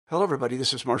Hello, everybody.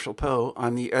 This is Marshall Poe.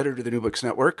 I'm the editor of the New Books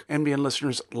Network. NBN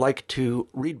listeners like to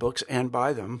read books and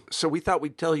buy them. So we thought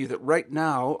we'd tell you that right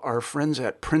now, our friends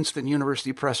at Princeton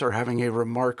University Press are having a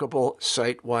remarkable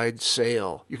site-wide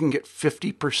sale. You can get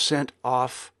 50%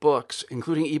 off books,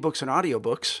 including ebooks and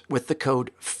audiobooks, with the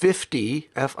code 50,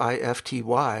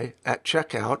 F-I-F-T-Y, at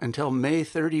checkout until May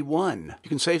 31. You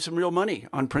can save some real money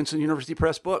on Princeton University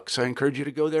Press books. I encourage you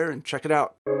to go there and check it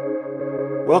out.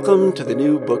 Welcome to the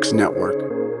New Books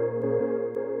Network.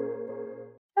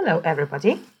 Hello,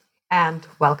 everybody, and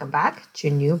welcome back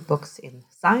to New Books in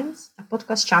Science, a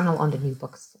podcast channel on the New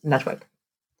Books Network.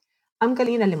 I'm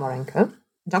Galina Limorenko,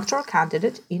 doctoral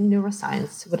candidate in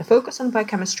neuroscience with a focus on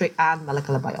biochemistry and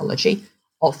molecular biology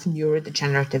of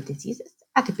neurodegenerative diseases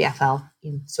at the EPFL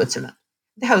in Switzerland,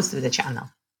 the host of the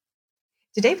channel.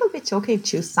 Today we'll be talking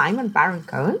to Simon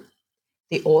Baron-Cohen,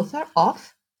 the author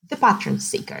of The Pattern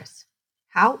Seekers: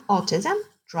 How Autism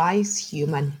Drives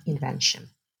Human Invention.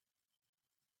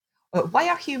 Why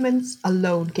are humans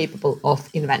alone capable of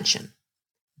invention?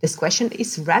 This question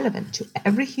is relevant to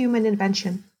every human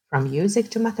invention, from music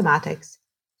to mathematics,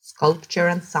 sculpture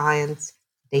and science,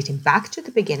 dating back to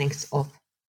the beginnings of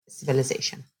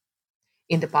civilization.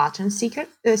 In The Pattern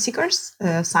Seekers,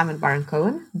 Simon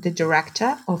Baron-Cohen, the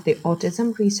director of the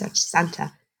Autism Research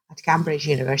Center at Cambridge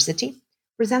University,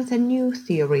 presents a new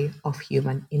theory of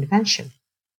human invention.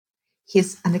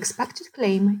 His unexpected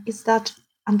claim is that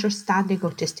understanding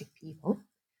autistic people,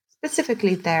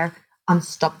 specifically their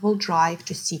unstoppable drive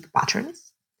to seek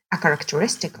patterns, a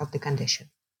characteristic of the condition,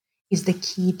 is the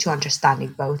key to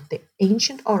understanding both the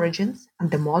ancient origins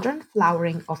and the modern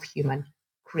flowering of human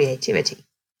creativity.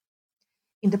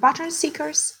 In The Pattern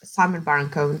Seekers, Simon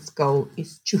Baron-Cohen's goal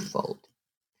is twofold: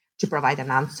 to provide an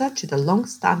answer to the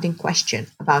long-standing question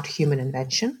about human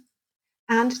invention,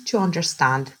 and to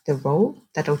understand the role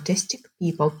that autistic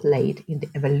people played in the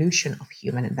evolution of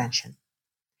human invention.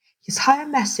 His higher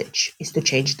message is to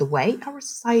change the way our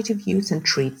society views and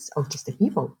treats autistic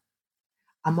people.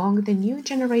 Among the new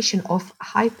generation of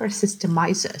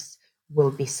hypersystemizers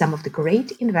will be some of the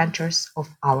great inventors of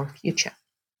our future,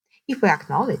 if we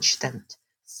acknowledge that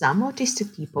some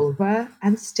autistic people were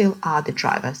and still are the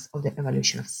drivers of the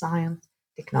evolution of science,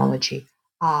 technology,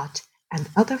 art, and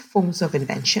other forms of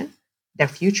invention. Their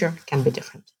future can be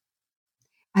different.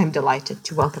 I'm delighted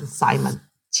to welcome Simon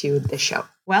to the show.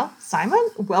 Well, Simon,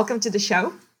 welcome to the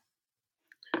show.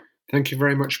 Thank you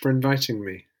very much for inviting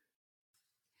me.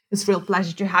 It's a real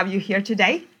pleasure to have you here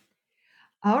today.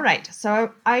 All right,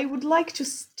 so I would like to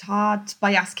start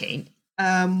by asking,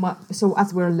 so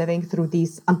as we're living through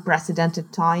these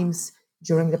unprecedented times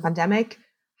during the pandemic,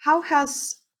 how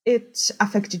has it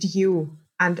affected you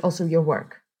and also your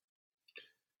work?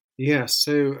 Yeah,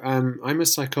 so I'm a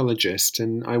psychologist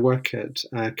and I work at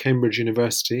Cambridge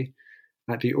University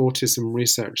at the Autism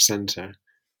Research Center.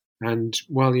 And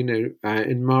while,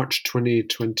 in March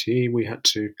 2020, we had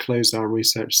to close our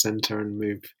research center and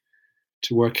move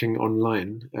to working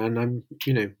online. And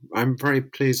I'm very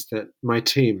pleased that my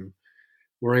team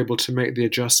were able to make the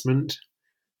adjustment.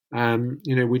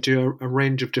 We do a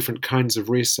range of different kinds of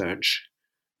research,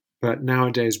 but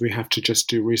nowadays we have to just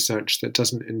do research that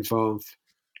doesn't involve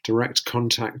direct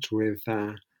contact with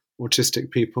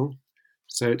autistic people.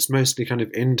 So it's mostly kind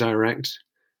of indirect.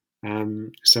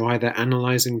 So either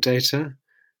analyzing data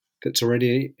that's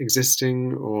already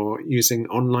existing or using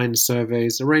online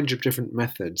surveys, a range of different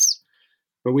methods.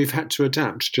 But we've had to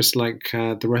adapt just like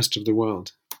the rest of the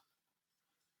world.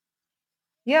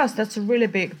 Yes, that's a really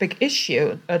big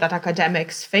issue that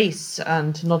academics face,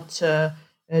 and not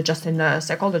just in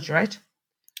psychology, right?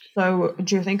 So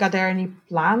do you think, are there any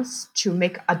plans to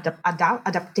make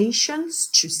adaptations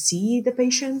to see the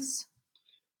patients?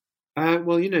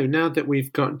 Well, now that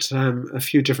we've got a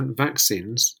few different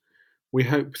vaccines, we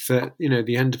hope that,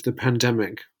 the end of the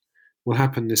pandemic will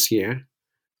happen this year.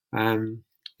 I'm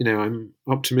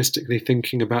optimistically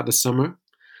thinking about the summer,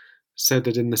 so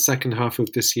that in the second half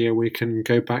of this year we can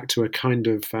go back to a kind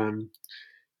of,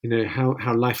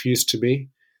 how life used to be,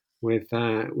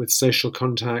 with social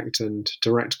contact and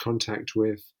direct contact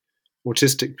with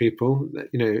autistic people,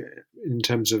 in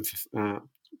terms of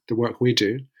the work we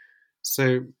do.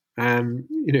 So,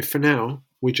 for now,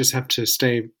 we just have to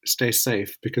stay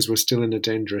safe because we're still in a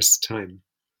dangerous time.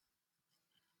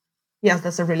 Yes,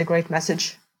 that's a really great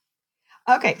message.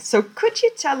 Okay, so could you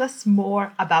tell us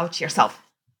more about yourself?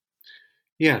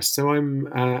 Yeah, so I'm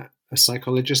a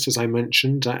psychologist, as I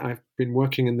mentioned. I've been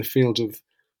working in the field of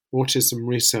autism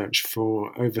research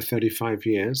for over 35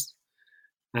 years.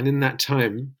 And in that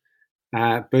time,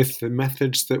 both the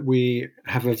methods that we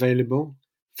have available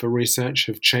for research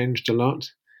have changed a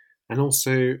lot, and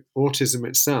also autism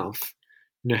itself,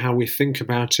 how we think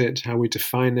about it, how we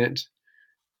define it,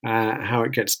 how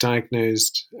it gets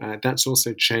diagnosed, that's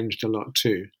also changed a lot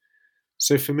too.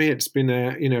 So for me, it's been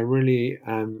a really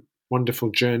wonderful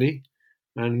journey,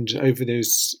 and over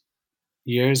those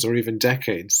years or even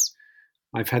decades,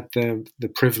 I've had the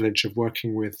privilege of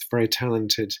working with very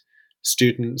talented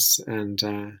students and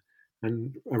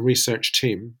a research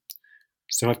team.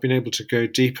 So I've been able to go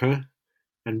deeper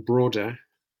and broader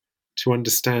to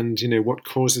understand, what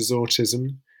causes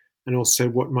autism and also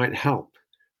what might help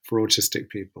for autistic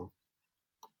people.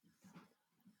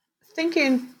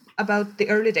 Thinking about the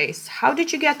early days, how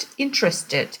did you get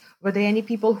interested? Were there any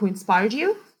people who inspired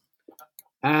you?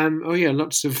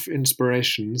 Lots of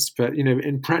inspirations. But,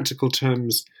 in practical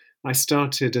terms, I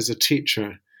started as a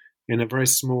teacher in a very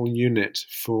small unit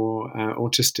for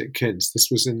autistic kids. This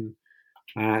was in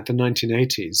the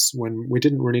 1980s when we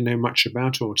didn't really know much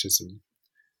about autism.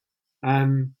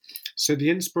 So the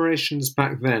inspirations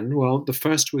back then, well, the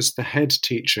first was the head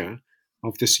teacher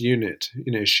of this unit.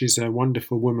 She's a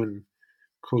wonderful woman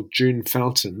called June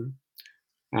Felton.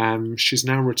 She's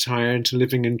now retired,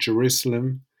 living in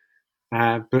Jerusalem.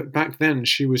 But back then,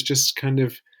 she was just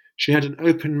she had an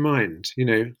open mind,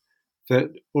 that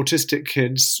autistic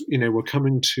kids, were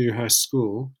coming to her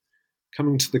school,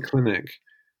 coming to the clinic,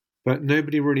 but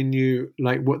nobody really knew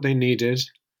what they needed,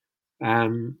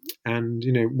 and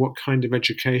what kind of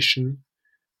education,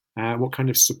 what kind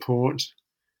of support,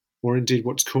 or indeed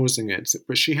what's causing it.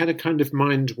 But she had a kind of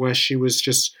mind where she was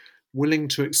just willing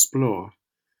to explore.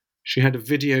 She had a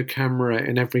video camera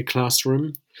in every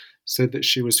classroom, so that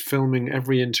she was filming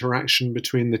every interaction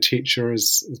between the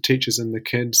teachers and the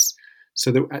kids,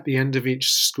 so that at the end of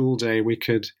each school day we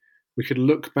could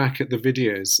look back at the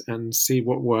videos and see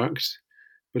what worked,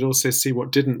 but also see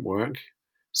what didn't work.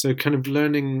 So kind of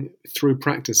learning through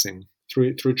practicing,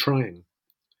 through trying.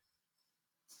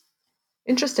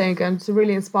 Interesting, and it's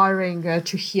really inspiring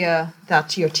to hear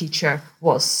that your teacher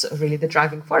was really the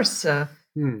driving force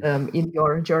in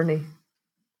your journey.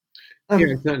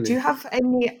 Exactly. Do you have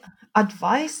any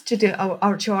advice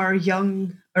to our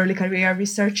young early career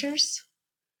researchers?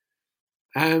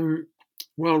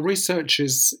 Well, research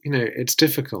is, it's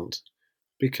difficult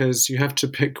because you have to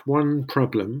pick one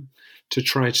problem to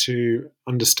try to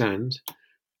understand.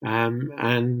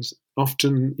 And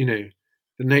often, the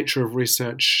nature of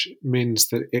research means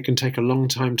that it can take a long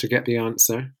time to get the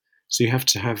answer. So you have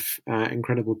to have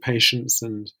incredible patience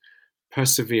and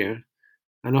persevere.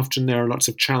 And often there are lots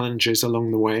of challenges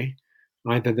along the way.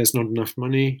 Either there's not enough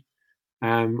money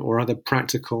or other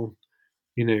practical,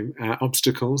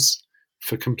 obstacles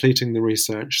for completing the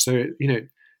research. So,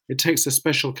 it takes a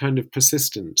special kind of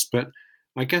persistence. But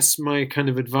I guess my kind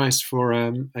of advice for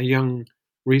a young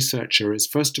researcher is,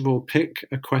 first of all, pick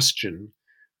a question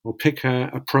or pick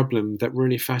a problem that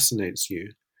really fascinates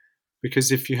you.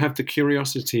 Because if you have the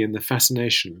curiosity and the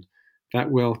fascination, that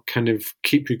will kind of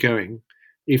keep you going,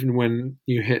 even when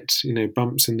you hit,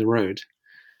 bumps in the road.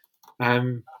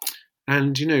 And,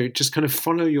 just kind of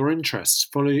follow your interests,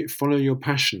 follow your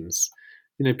passions.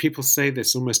 People say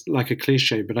this almost like a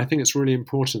cliche, but I think it's really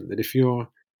important that if you're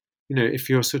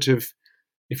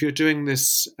doing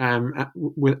this and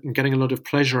getting a lot of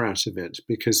pleasure out of it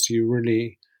because you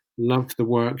really love the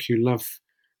work, you love,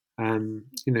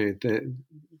 the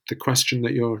question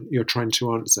that you're trying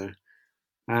to answer,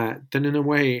 then in a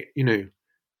way,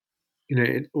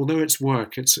 although it's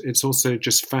work, it's also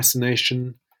just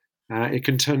fascination. It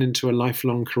can turn into a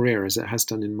lifelong career, as it has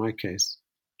done in my case.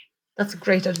 That's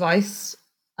great advice.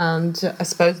 And I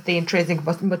suppose the intrinsic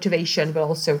motivation will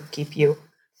also keep you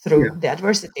through the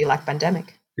adversity, like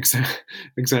pandemic.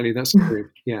 Exactly. That's true.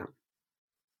 Yeah.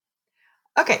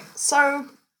 Okay, so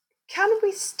can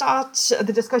we start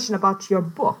the discussion about your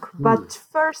book? But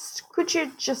first, could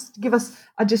you just give us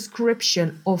a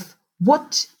description of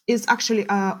what is actually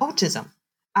autism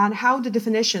and how the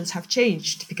definitions have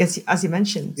changed? Because, as you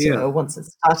mentioned, once it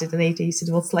started in the 80s,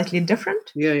 it was slightly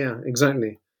different. Yeah,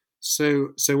 exactly.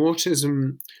 So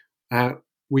autism,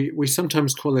 we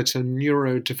sometimes call it a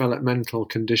neurodevelopmental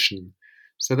condition.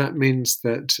 So that means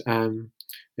that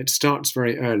it starts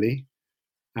very early.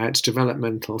 It's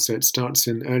developmental, so it starts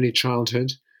in early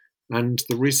childhood, and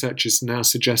the research is now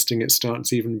suggesting it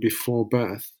starts even before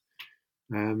birth,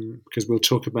 because we'll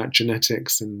talk about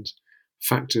genetics and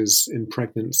factors in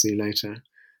pregnancy later.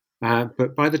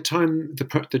 But by the time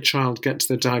the child gets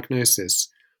the diagnosis,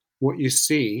 what you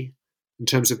see in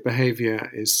terms of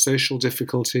behavior is social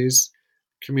difficulties,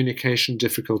 communication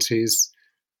difficulties,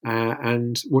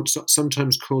 and what's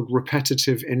sometimes called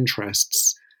repetitive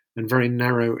interests and very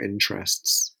narrow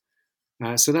interests.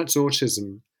 So that's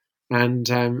autism. and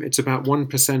it's about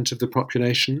 1% of the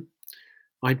population.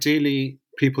 Ideally,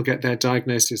 people get their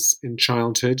diagnosis in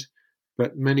childhood,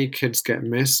 but many kids get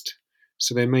missed,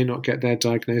 so they may not get their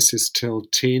diagnosis till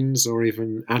teens or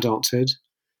even adulthood.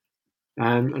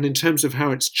 And in terms of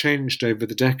how it's changed over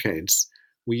the decades,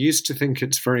 we used to think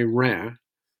it's very rare.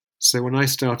 So when I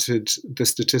started, the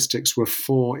statistics were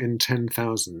 4 in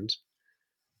 10,000.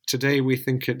 Today, we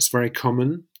think it's very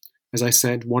common. As I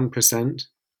said, 1%.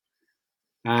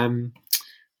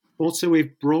 Also,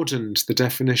 we've broadened the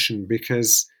definition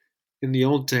because in the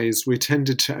old days, we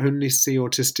tended to only see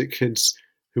autistic kids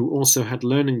who also had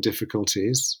learning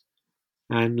difficulties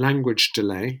and language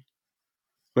delay.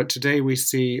 But today we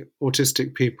see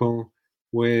autistic people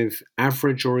with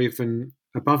average or even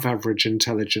above average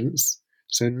intelligence,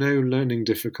 so no learning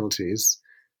difficulties,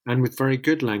 and with very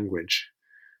good language.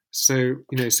 So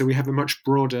we have a much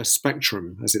broader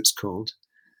spectrum, as it's called.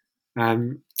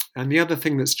 And the other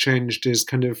thing that's changed is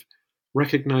kind of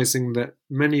recognizing that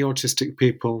many autistic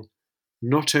people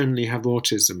not only have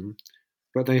autism,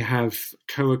 but they have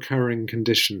co-occurring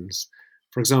conditions.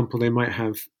 For example, they might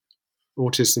have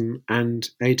autism and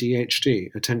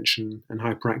ADHD, attention and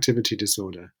hyperactivity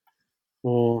disorder,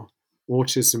 or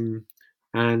autism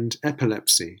and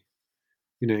epilepsy,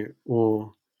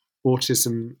 or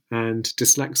autism and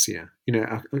dyslexia,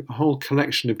 a whole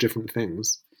collection of different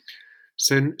things.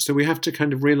 So we have to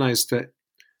kind of realize that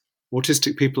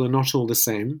autistic people are not all the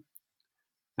same.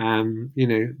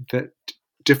 That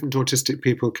different autistic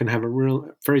people can have a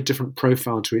very different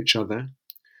profile to each other.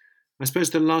 I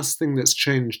suppose the last thing that's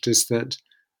changed is that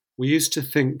we used to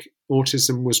think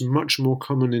autism was much more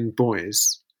common in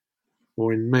boys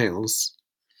or in males.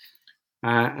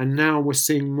 And now we're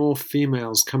seeing more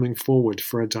females coming forward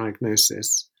for a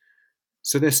diagnosis.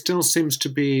 So there still seems to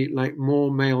be like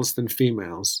more males than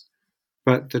females,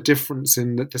 but the difference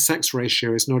in that the sex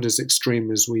ratio is not as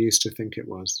extreme as we used to think it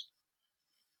was.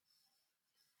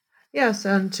 Yes,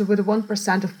 and with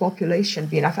 1% of population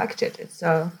being affected, it's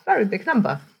a very big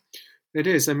number. It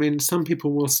is. I mean, some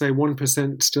people will say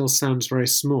 1% still sounds very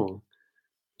small,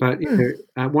 but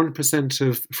 1%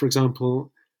 of, for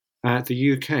example,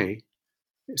 the UK,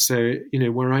 so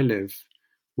where I live,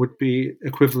 would be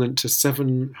equivalent to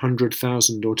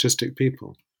 700,000 autistic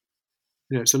people.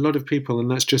 It's a lot of people,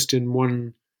 and that's just in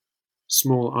one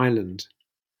small island.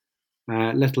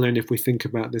 Let alone if we think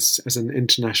about this as an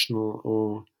international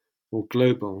or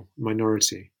global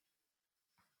minority.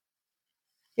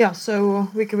 Yeah, so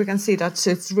we can see that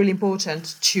it's really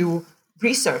important to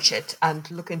research it and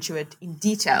look into it in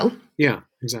detail. Yeah,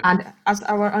 exactly. And as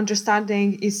our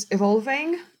understanding is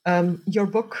evolving, your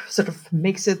book sort of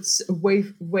makes its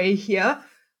way here,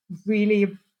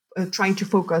 really trying to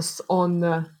focus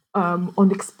on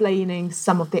explaining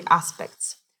some of the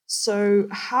aspects. So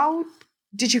how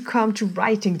did you come to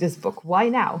writing this book? Why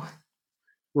now?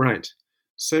 Right.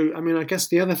 So, I mean, I guess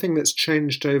the other thing that's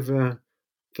changed over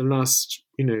the last,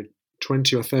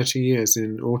 20 or 30 years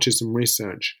in autism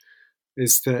research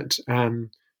is that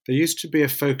there used to be a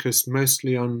focus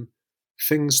mostly on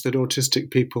things that autistic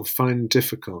people find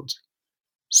difficult.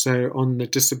 So on the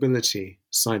disability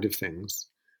side of things.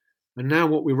 And now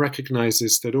what we recognize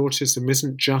is that autism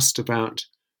isn't just about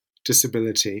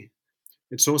disability.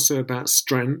 It's also about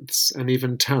strengths and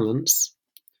even talents.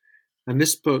 And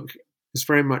this book is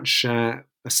very much a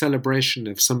celebration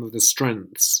of some of the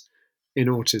strengths in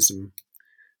autism.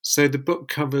 So the book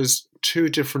covers 2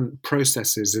 different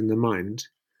processes in the mind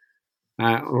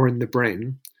or in the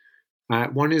brain.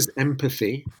 One is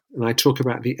empathy, and I talk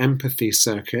about the empathy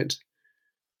circuit.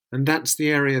 And that's the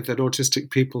area that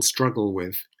autistic people struggle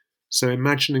with. So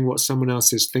imagining what someone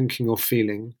else is thinking or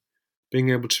feeling, being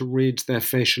able to read their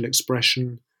facial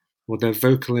expression or their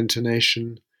vocal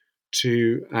intonation,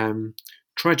 to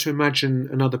try to imagine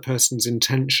another person's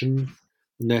intention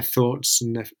and their thoughts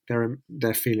and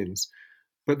their feelings.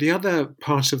 But the other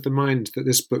part of the mind that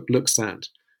this book looks at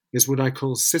is what I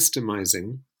call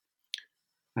systemizing.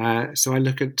 So I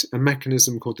look at a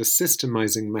mechanism called the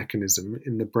systemizing mechanism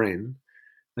in the brain,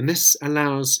 and this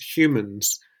allows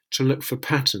humans to look for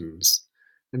patterns.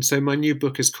 And so my new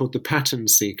book is called The Pattern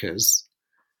Seekers,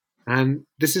 and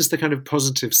this is the kind of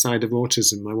positive side of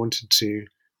autism I wanted to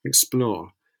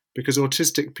explore, because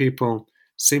autistic people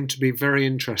seem to be very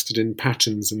interested in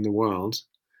patterns in the world,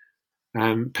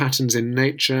 patterns in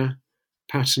nature,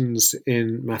 patterns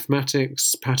in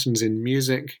mathematics, patterns in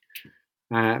music,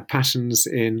 patterns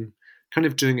in kind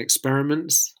of doing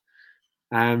experiments,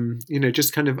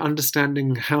 just kind of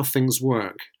understanding how things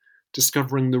work,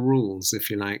 discovering the rules, if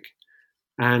you like.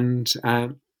 And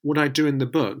what I do in the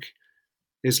book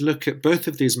is look at both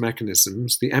of these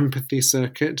mechanisms, the empathy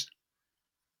circuit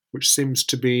which seems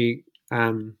to be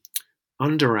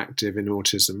underactive in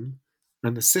autism,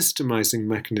 and the systemizing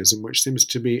mechanism, which seems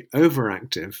to be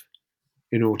overactive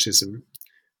in autism.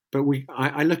 But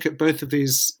I look at both of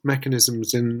these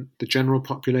mechanisms in the general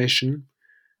population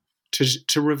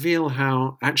to reveal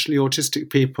how actually autistic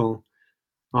people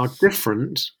are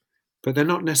different, but they're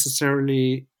not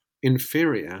necessarily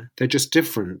inferior. They're just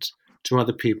different to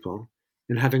other people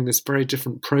in having this very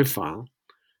different profile.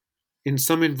 In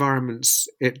some environments,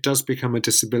 it does become a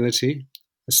disability,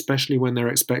 especially when they're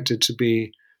expected to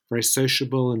be very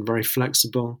sociable and very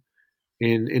flexible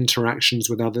in interactions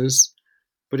with others.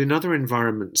 But in other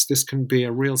environments, this can be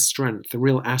a real strength, a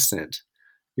real asset.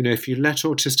 If you let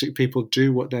autistic people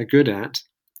do what they're good at,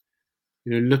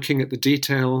 looking at the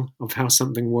detail of how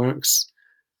something works,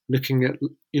 looking at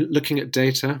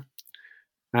data,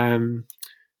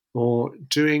 or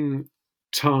doing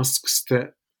tasks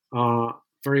that are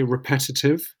very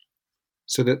repetitive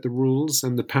so that the rules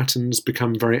and the patterns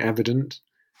become very evident.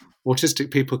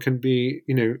 Autistic people can be,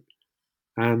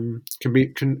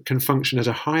 can function at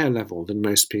a higher level than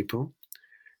most people.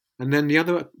 And then the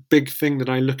other big thing that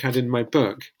I look at in my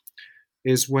book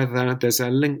is whether there's a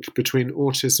link between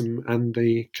autism and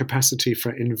the capacity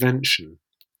for invention.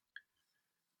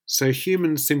 So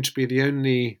humans seem to be the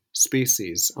only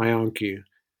species, I argue,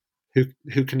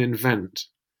 who can invent,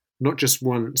 not just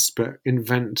once, but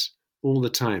invent all the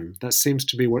time. That seems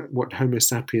to be what Homo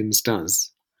sapiens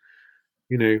does.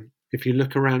 If you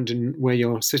look around in where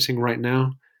you're sitting right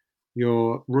now,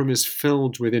 your room is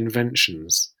filled with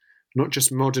inventions, not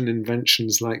just modern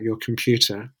inventions like your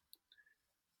computer,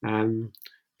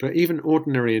 but even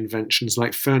ordinary inventions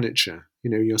like furniture.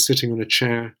 You're sitting on a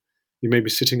chair, you may be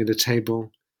sitting at a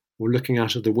table or looking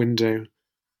out of the window.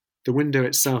 The window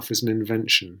itself is an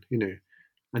invention,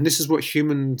 and this is what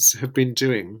humans have been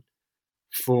doing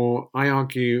for, I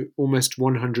argue, almost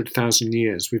 100,000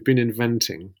 years. We've been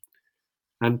inventing.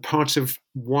 And part of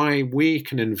why we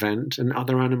can invent and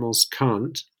other animals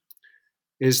can't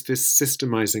is this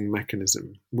systemizing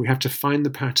mechanism. We have to find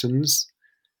the patterns,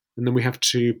 and then we have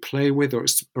to play with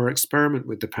or experiment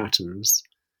with the patterns.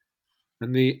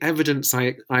 And the evidence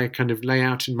I kind of lay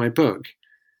out in my book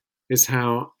is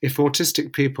how if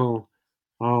autistic people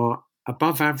are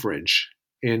above average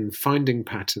in finding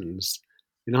patterns,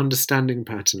 in understanding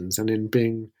patterns, and in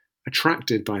being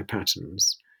attracted by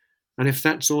patterns, and if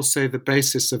that's also the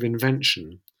basis of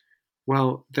invention,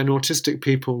 well, then autistic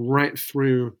people right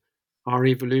through our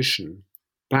evolution,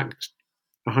 back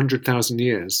 100,000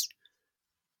 years,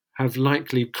 have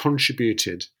likely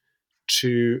contributed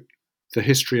to the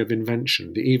history of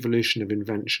invention, the evolution of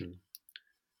invention.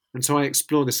 And so I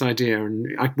explore this idea, and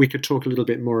we could talk a little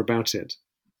bit more about it.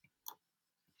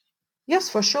 Yes,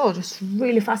 for sure. It's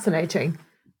really fascinating.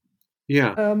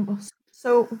 Yeah.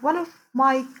 So one of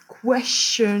my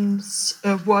questions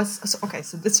was, okay,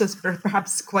 so this was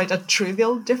perhaps quite a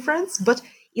trivial difference, but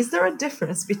is there a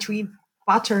difference between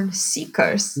pattern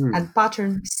seekers and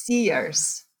pattern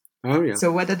seers? Oh, yeah.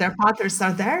 So whether their patterns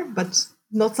are there, but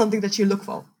not something that you look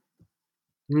for.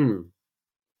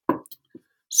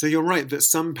 So you're right that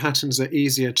some patterns are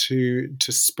easier to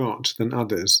spot than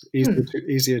others,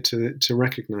 easier to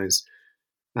recognize.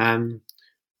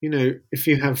 If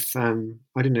you have,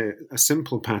 a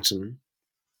simple pattern,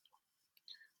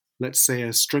 let's say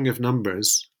a string of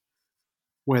numbers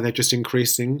where they're just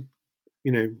increasing,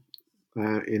 in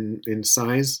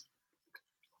size,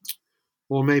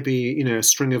 or maybe, a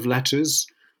string of letters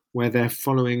where they're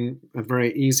following a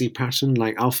very easy pattern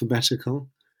like alphabetical,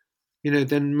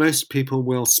 then most people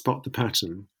will spot the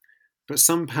pattern. But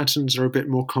some patterns are a bit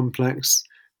more complex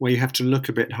where you have to look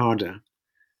a bit harder.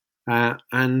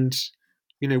 And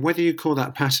whether you call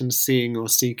that pattern seeing or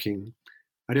seeking,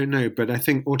 I don't know, but I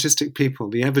think autistic people,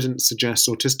 the evidence suggests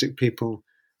autistic people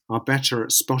are better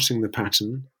at spotting the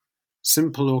pattern,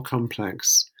 simple or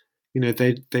complex.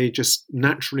 They just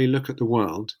naturally look at the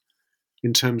world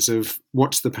in terms of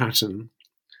what's the pattern,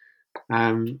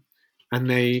 and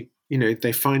they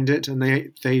find it, and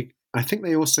I think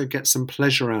they also get some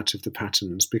pleasure out of the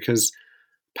patterns, because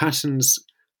patterns,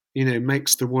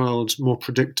 makes the world more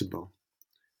predictable.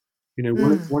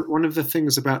 One of the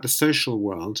things about the social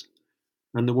world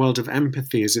and the world of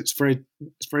empathy is it's very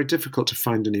difficult to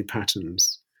find any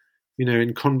patterns.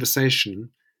 In conversation,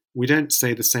 we don't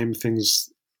say the same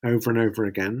things over and over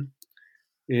again.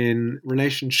 In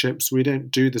relationships, we don't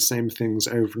do the same things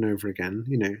over and over again.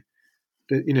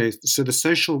 So the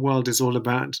social world is all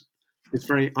about, it's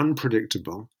very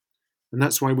unpredictable. And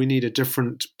that's why we need a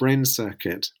different brain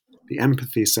circuit, the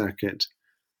empathy circuit,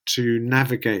 to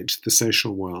navigate the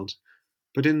social world.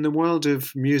 But in the world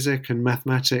of music and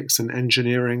mathematics and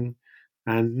engineering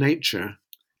and nature,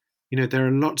 there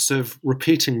are lots of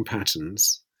repeating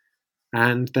patterns,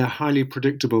 and they're highly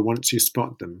predictable once you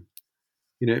spot them.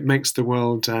 It makes the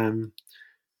world kind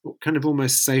of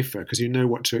almost safer because you know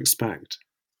what to expect.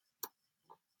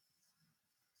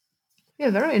 Yeah,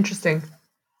 very interesting.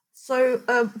 So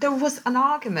there was an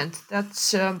argument that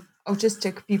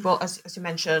autistic people, as you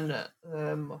mentioned,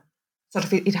 sort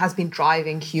of it has been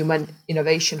driving human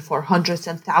innovation for hundreds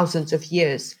and thousands of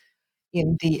years.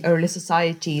 In the early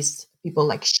societies, people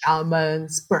like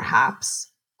shamans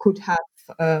perhaps could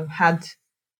have had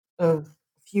a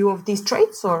few of these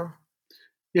traits, or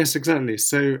Yes, exactly.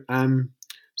 So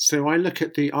I look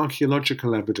at the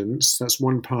archaeological evidence. That's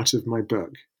one part of my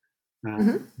book,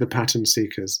 The Pattern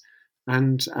Seekers.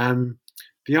 And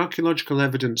the archaeological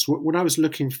evidence, what I was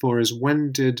looking for is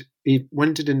when did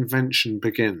invention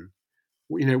begin?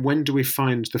 When do we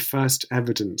find the first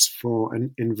evidence for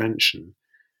an invention?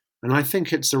 And I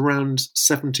think it's around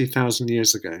 70,000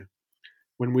 years ago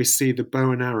when we see the bow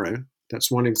and arrow.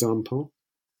 That's one example.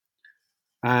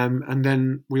 And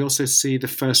then we also see the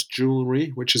first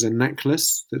jewelry, which is a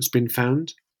necklace that's been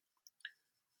found.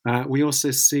 We also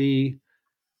see,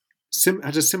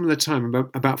 at a similar time,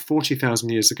 about 40,000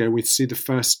 years ago, we see the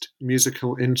first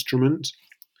musical instrument,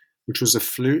 which was a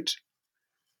flute.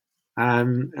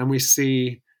 And we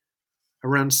see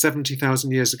around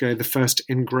 70,000 years ago, the first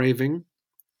engraving.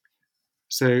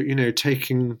 So,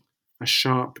 taking a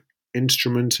sharp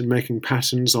instrument and making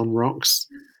patterns on rocks.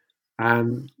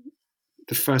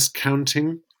 The first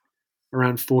counting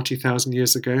around 40,000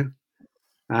 years ago.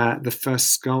 The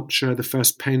first sculpture, the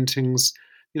first paintings.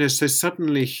 So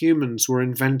suddenly humans were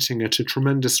inventing at a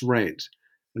tremendous rate.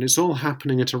 And it's all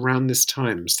happening at around this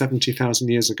time, 70,000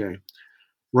 years ago,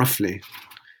 roughly.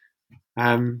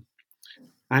 And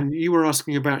you were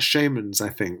asking about shamans, I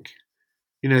think.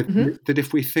 That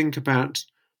if we think about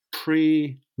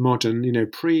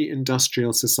pre-modern,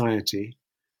 pre-industrial society,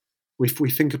 if we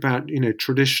think about,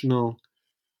 traditional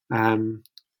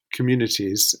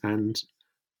communities and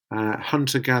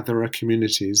hunter-gatherer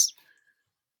communities,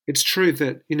 it's true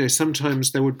that,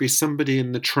 sometimes there would be somebody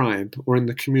in the tribe or in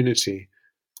the community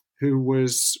who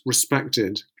was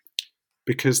respected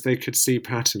because they could see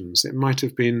patterns. It might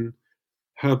have been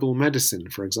herbal medicine,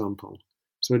 for example.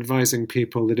 So advising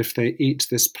people that if they eat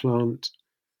this plant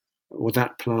or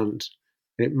that plant,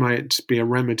 it might be a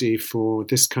remedy for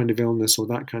this kind of illness or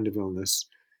that kind of illness.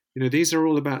 These are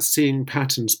all about seeing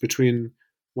patterns between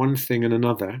one thing and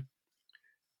another.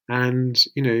 And,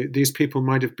 these people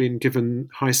might have been given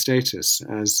high status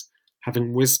as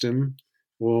having wisdom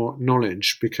or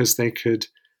knowledge because they could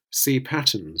see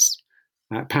patterns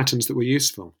that were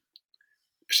useful.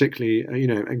 Particularly,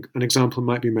 an example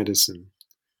might be medicine.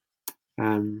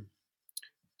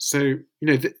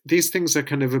 These things are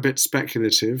kind of a bit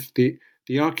speculative. The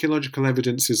archaeological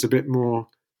evidence is a bit more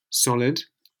solid,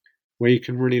 where you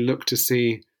can really look to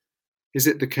see, is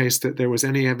it the case that there was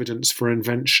any evidence for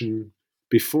invention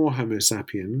before Homo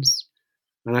sapiens?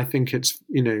 And I think it's,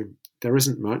 there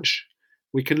isn't much.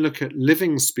 We can look at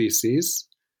living species.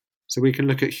 So we can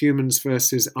look at humans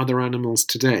versus other animals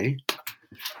today,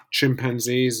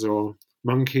 chimpanzees or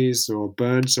monkeys or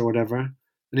birds or whatever.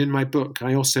 And in my book,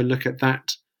 I also look at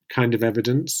that kind of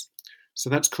evidence. So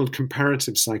that's called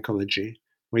comparative psychology,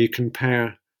 where you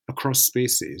compare across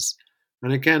species.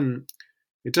 And again,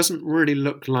 it doesn't really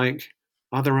look like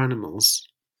other animals.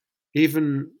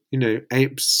 Even,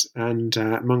 apes and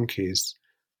monkeys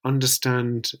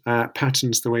understand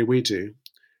patterns the way we do,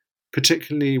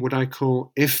 particularly what I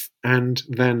call if and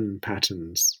then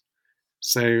patterns.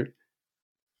 So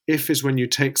if is when you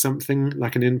take something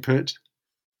like an input,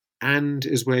 and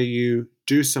is where you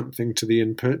do something to the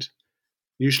input,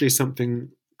 usually something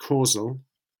causal,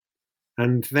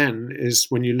 and then is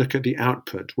when you look at the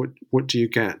output, what do you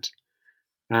get?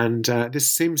 And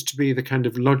this seems to be the kind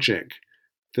of logic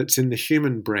that's in the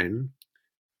human brain,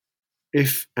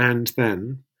 if and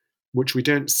then, which we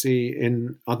don't see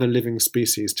in other living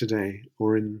species today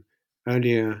or in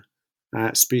earlier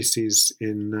species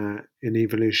in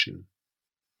evolution.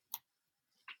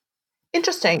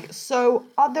 Interesting. So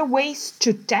are there ways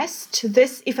to test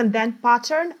this if and then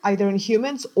pattern, either in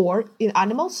humans or in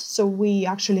animals, so we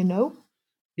actually know?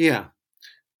 Yeah.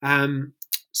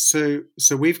 So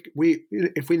we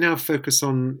if we now focus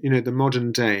on the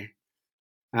modern day,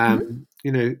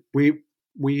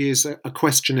 we use a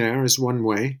questionnaire as one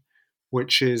way,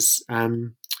 which is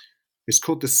it's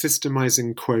called the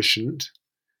systemizing quotient,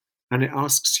 and it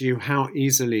asks you how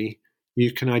easily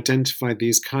you can identify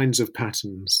these kinds of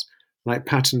patterns, like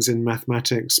patterns in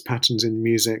mathematics, patterns in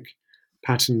music,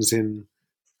 patterns in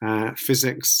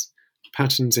physics,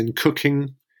 patterns in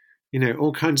cooking,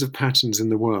 all kinds of patterns in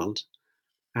the world.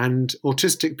 And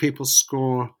autistic people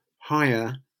score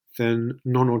higher than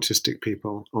non-autistic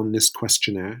people on this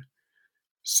questionnaire.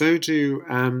 So do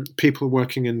people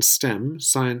working in STEM,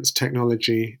 science,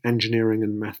 technology, engineering,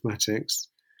 and mathematics.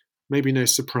 Maybe no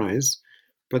surprise,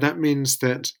 but that means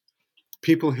that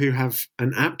people who have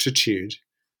an aptitude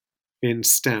in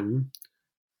STEM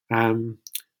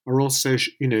are also,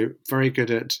 very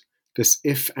good at this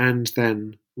if and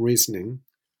then reasoning,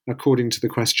 according to the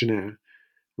questionnaire.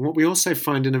 And what we also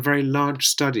find in a very large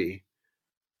study,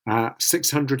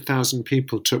 600,000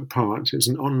 people took part, it was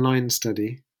an online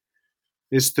study,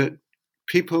 is that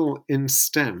people in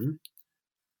STEM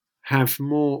have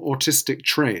more autistic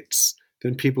traits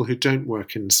than people who don't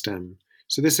work in STEM.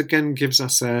 So this again gives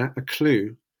us a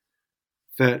clue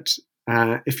that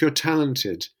if you're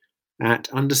talented at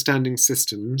understanding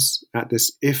systems, at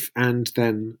this if and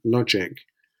then logic,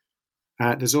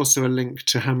 there's also a link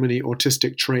to how many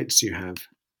autistic traits you have.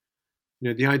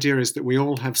 The idea is that we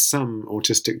all have some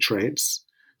autistic traits,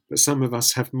 but some of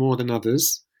us have more than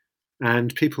others,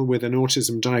 and people with an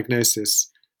autism diagnosis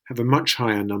have a much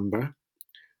higher number.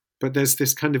 But there's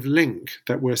this kind of link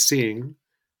that we're seeing,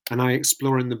 and I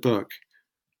explore in the book,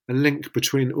 a link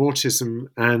between autism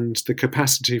and the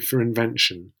capacity for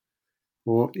invention.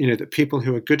 Or, that people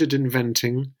who are good at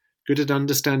inventing, good at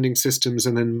understanding systems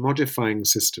and then modifying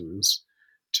systems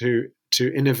to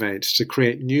innovate, to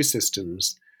create new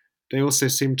systems, they also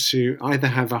seem to either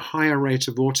have a higher rate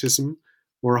of autism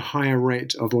or a higher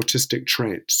rate of autistic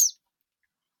traits.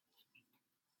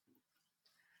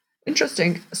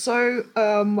 Interesting. So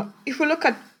if we look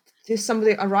at some of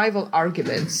the arrival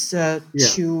arguments for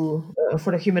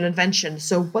the human invention,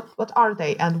 so what are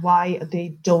they and why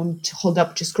they don't hold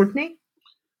up to scrutiny?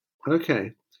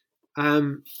 Okay.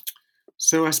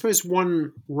 So I suppose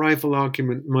one rival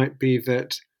argument might be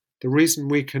that the reason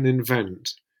we can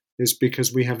invent is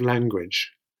because we have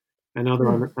language and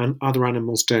other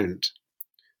animals don't.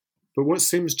 But what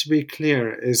seems to be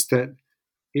clear is that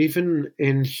even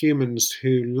in humans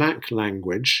who lack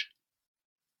language,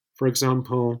 for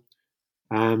example,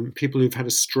 people who've had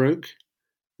a stroke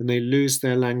and they lose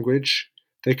their language,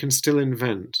 they can still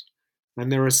invent.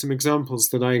 And there are some examples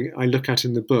that I look at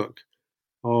in the book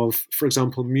of, for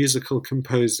example, musical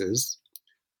composers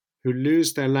who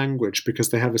lose their language because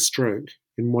they have a stroke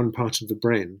in one part of the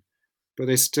brain, but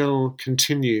they still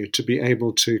continue to be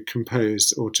able to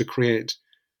compose or to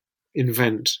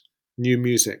invent new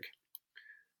music.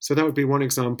 So that would be one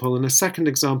example. And a second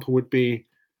example would be,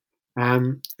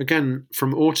 again,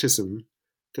 from autism,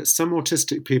 that some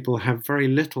autistic people have very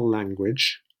little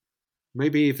language,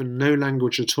 maybe even no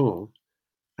language at all,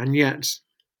 and yet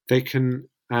they can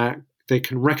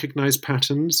recognize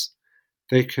patterns,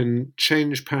 they can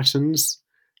change patterns,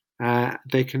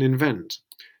 they can invent.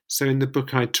 So in the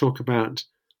book, I talk about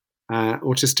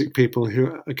autistic people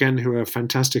who are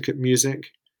fantastic at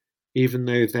music, even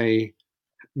though they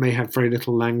may have very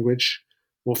little language,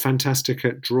 or fantastic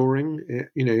at drawing,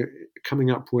 coming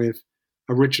up with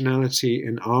originality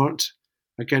in art,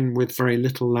 again, with very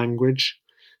little language.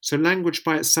 So language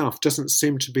by itself doesn't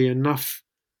seem to be enough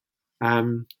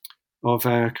of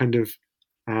a kind of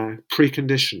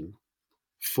precondition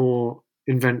for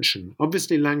invention.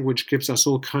 Obviously, language gives us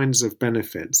all kinds of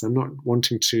benefits. I'm not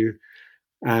wanting to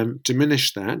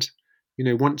diminish that.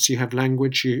 Once you have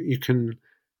language, you can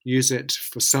use it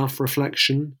for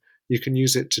self-reflection. You can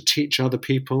use it to teach other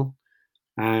people,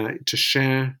 to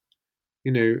share,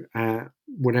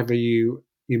 whatever you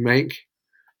make.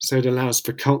 So it allows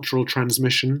for cultural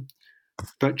transmission.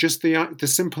 But just the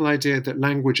simple idea that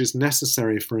language is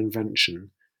necessary for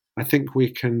invention, I think we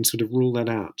can sort of rule that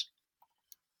out.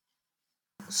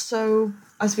 So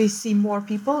as we see more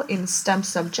people in STEM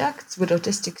subjects with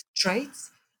autistic traits,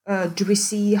 do we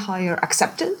see higher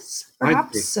acceptance,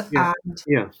 perhaps?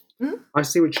 I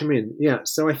see what you mean. Yeah.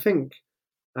 So I think,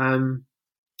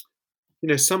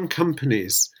 some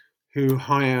companies who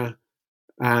hire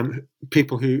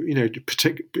people who,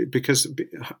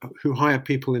 who hire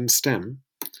people in STEM,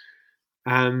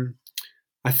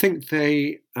 I think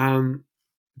they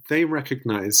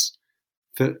recognize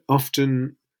that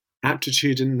often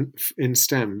aptitude in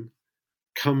STEM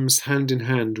comes hand in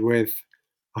hand with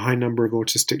a high number of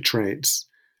autistic traits.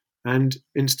 And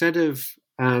instead of,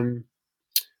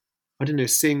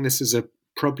 seeing this as a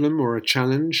problem or a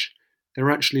challenge,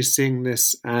 they're actually seeing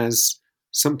this as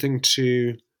something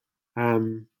to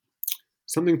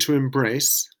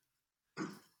embrace,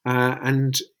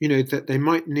 and that they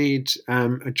might need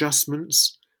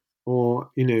adjustments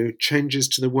or changes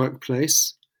to the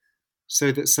workplace,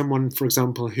 so that someone, for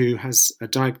example, who has a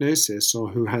diagnosis or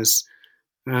who has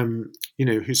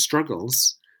who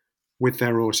struggles with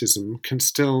their autism can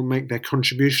still make their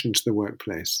contribution to the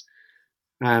workplace.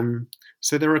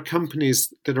 So there are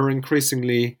companies that are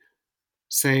increasingly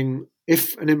saying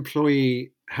if an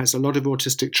employee has a lot of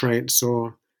autistic traits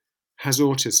or has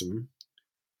autism,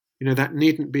 that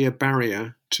needn't be a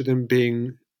barrier to them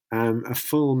being a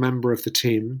full member of the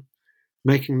team,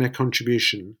 making their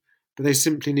contribution. But they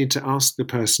simply need to ask the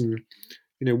person,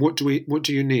 what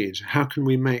do you need? How can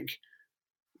we make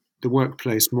the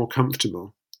workplace more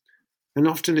comfortable? And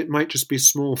often it might just be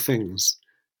small things.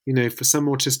 For some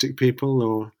autistic people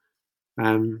or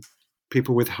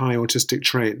people with high autistic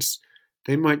traits,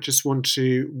 they might just want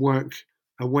to work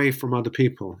away from other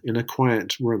people in a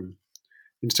quiet room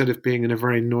instead of being in a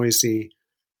very noisy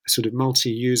sort of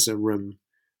multi-user room.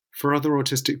 For other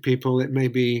autistic people, it may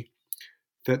be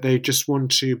that they just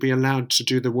want to be allowed to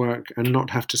do the work and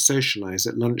not have to socialize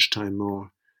at lunchtime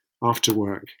or after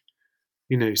work.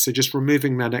 So just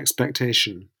removing that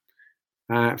expectation.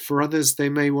 For others, they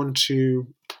may want to,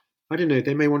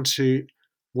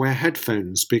 wear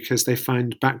headphones because they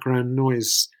find background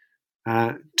noise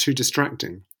too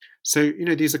distracting. So,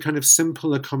 these are kind of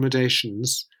simple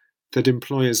accommodations that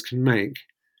employers can make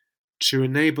to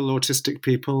enable autistic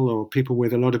people or people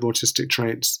with a lot of autistic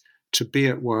traits to be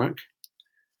at work.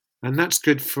 And that's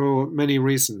good for many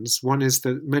reasons. One is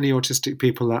that many autistic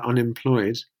people are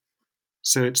unemployed.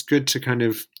 So it's good to kind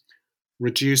of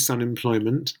reduce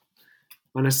unemployment.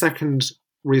 And a second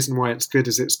reason why it's good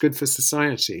is it's good for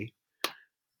society.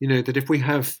 That if we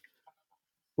have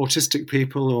autistic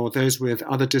people or those with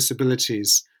other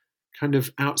disabilities kind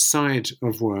of outside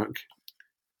of work,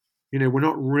 we're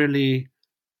not really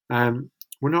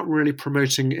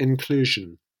promoting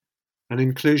inclusion. And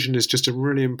inclusion is just a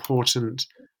really important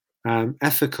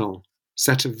ethical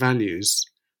set of values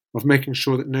of making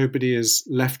sure that nobody is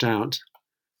left out,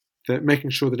 that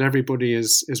making sure that everybody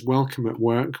is welcome at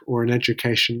work or in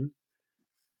education,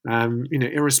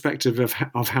 irrespective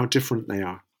of how different they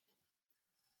are.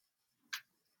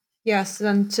 Yes,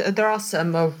 and there are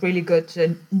some really good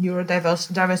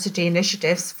neurodiversity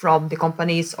initiatives from the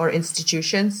companies or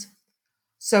institutions.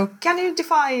 So can you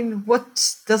define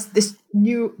what does this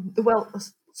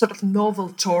sort of novel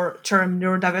term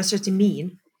neurodiversity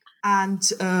mean, and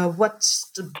what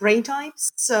brain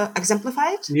types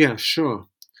exemplify it? Yeah, sure.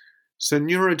 So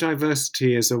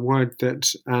neurodiversity is a word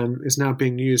that is now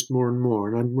being used more and more,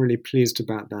 and I'm really pleased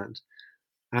about that.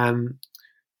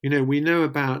 We know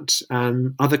about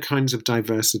other kinds of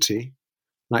diversity,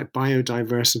 like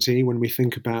biodiversity, when we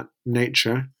think about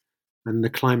nature and the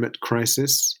climate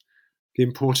crisis, the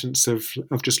importance of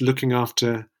just looking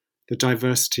after the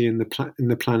diversity in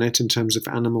the planet in terms of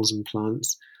animals and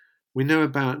plants. We know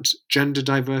about gender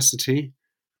diversity,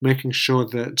 making sure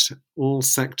that all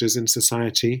sectors in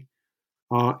society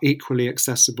are equally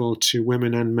accessible to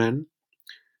women and men.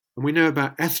 And we know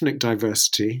about ethnic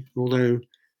diversity, although,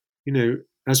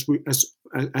 as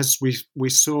we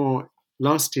saw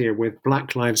last year with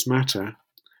Black Lives Matter,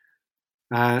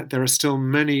 there are still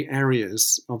many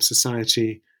areas of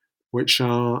society which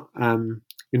are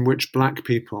in which Black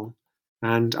people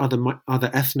and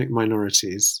other ethnic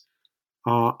minorities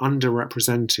are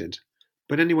underrepresented.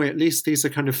 But anyway, at least these are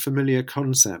kind of familiar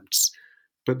concepts.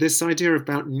 But this idea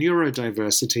about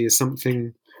neurodiversity is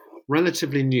something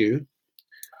relatively new,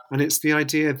 and it's the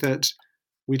idea that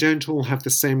we don't all have the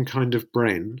same kind of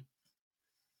brain,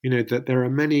 that there are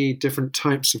many different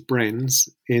types of brains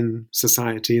in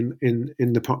society, in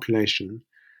the population,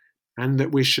 and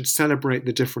that we should celebrate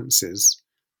the differences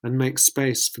and make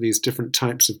space for these different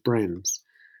types of brains.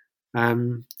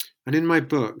 And in my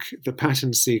book, The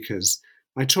Pattern Seekers,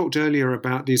 I talked earlier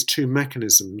about these two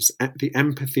mechanisms, the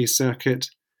empathy circuit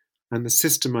and the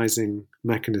systemizing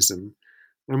mechanism.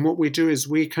 And what we do is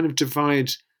we kind of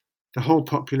divide the whole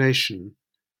population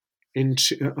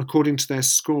into according to their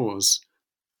scores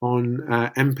on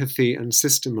empathy and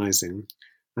systemizing.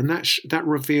 And that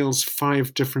reveals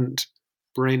 5 different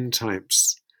brain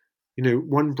types.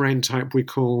 One brain type we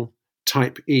call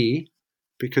type E,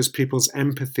 because people's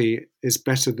empathy is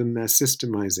better than their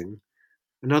systemizing.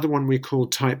 Another one we call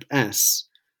type S,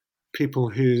 people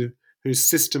whose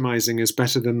systemizing is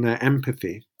better than their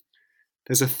empathy.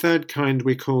 There's a third kind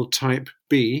we call type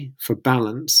B, for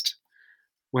balanced,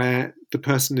 where the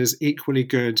person is equally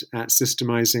good at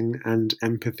systemizing and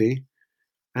empathy.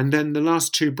 And then the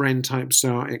last 2 brain types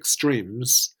are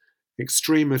extremes.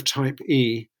 Extreme of type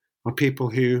E are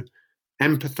people who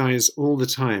empathize all the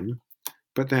time,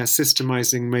 but their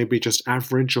systemizing may be just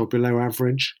average or below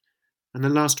average. And the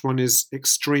last one is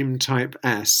extreme type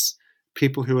S,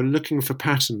 people who are looking for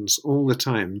patterns all the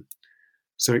time.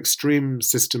 So extreme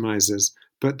systemizers,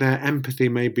 but their empathy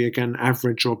may be, again,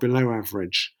 average or below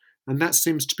average. And that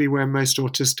seems to be where most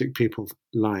autistic people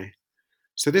lie.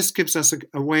 So this gives us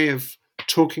a way of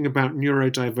talking about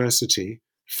neurodiversity,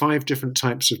 5 different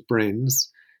types of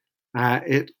brains.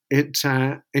 It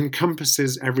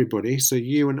encompasses everybody. So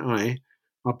you and I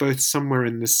are both somewhere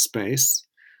in this space,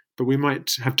 but we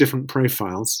might have different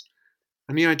profiles.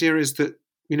 And the idea is that,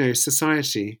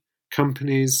 society,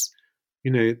 companies,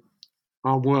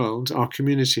 our world, our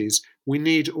communities, we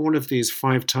need all of these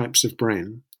 5 types of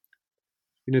brain.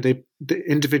 The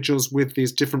individuals with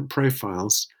these different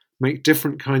profiles make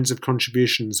different kinds of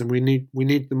contributions, and we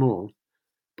need them all.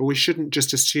 But we shouldn't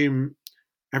just assume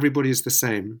everybody is the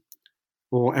same,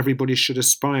 or everybody should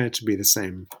aspire to be the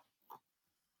same.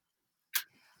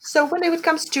 So when it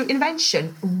comes to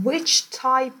invention, which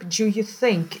type do you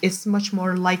think is much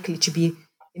more likely to be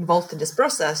involved in this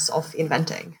process of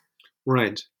inventing?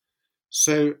 Right.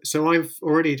 So I've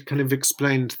already kind of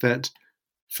explained that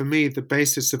for me, the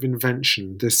basis of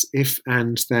invention, this if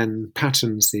and then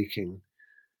pattern seeking,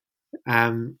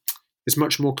 is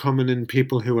much more common in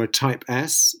people who are type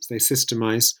S, they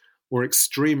systemize, or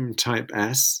extreme type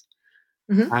S.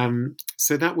 Mm-hmm.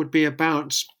 So that would be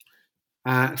about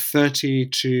 30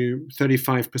 to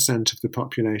 35% of the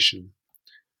population.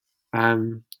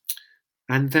 And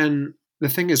then the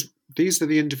thing is, these are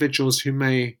the individuals who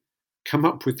may come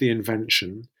up with the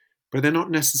invention, but they're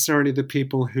not necessarily the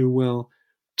people who will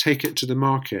take it to the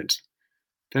market.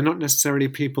 They're not necessarily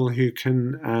people who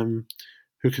can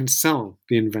sell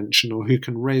the invention, or who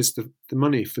can raise the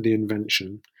money for the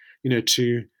invention,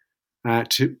 to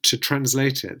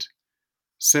translate it.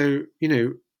 So,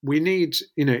 we need,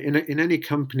 in any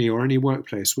company or any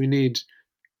workplace, we need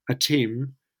a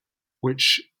team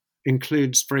which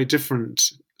includes very different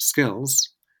skills.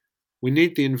 We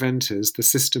need the inventors, the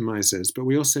systemizers, but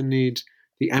we also need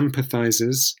the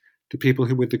empathizers, the people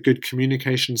who with the good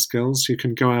communication skills, who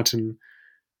can go out and,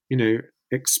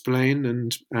 explain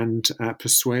and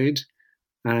persuade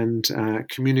and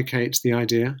communicate the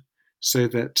idea, so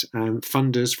that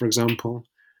funders, for example,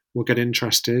 will get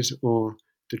interested, or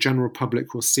the general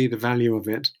public will see the value of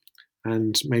it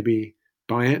and maybe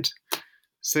buy it.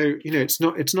 So, it's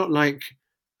not like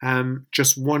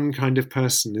just one kind of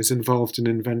person is involved in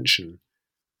invention.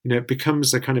 It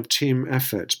becomes a kind of team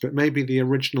effort, but maybe the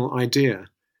original idea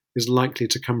is likely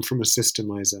to come from a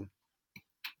systemizer.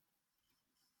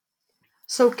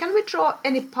 So can we draw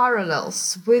any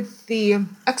parallels with the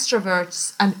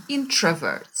extroverts and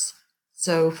introverts?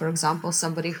 So, for example,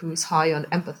 somebody who's high on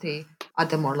empathy, are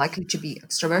they more likely to be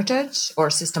extroverted, or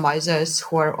systemizers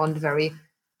who are on very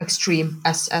extreme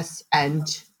SS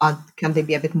end, can they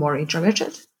be a bit more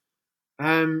introverted?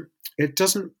 It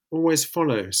doesn't always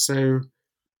follow. So,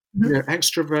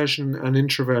 extroversion and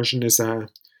introversion is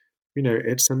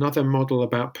it's another model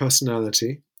about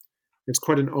personality. It's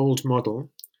quite an old model.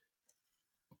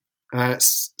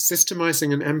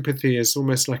 Systemizing and empathy is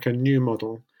almost like a new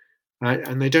model,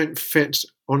 and they don't fit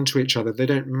onto each other. They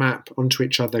don't map onto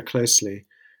each other closely.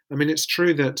 I mean, it's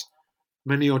true that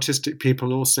many autistic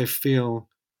people also feel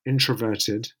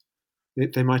introverted.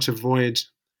 They might avoid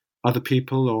other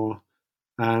people, or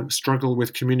struggle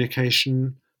with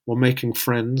communication or making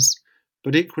friends.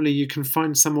 But equally, you can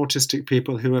find some autistic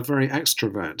people who are very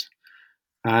extrovert,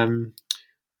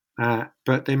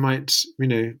 but they might,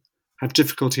 have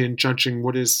difficulty in judging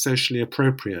what is socially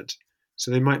appropriate. So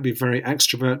they might be very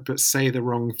extrovert but say the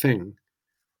wrong thing,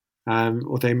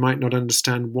 or they might not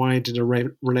understand why did a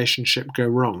relationship go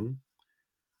wrong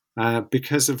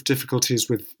because of difficulties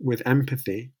with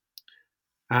empathy.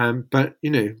 But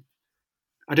I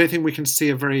don't think we can see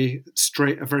a very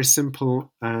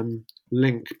simple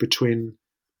link between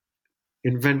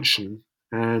invention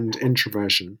and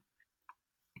introversion.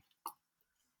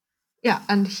 Yeah,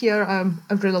 and here I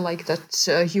really like that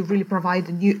you really provide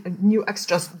a new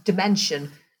extra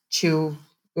dimension to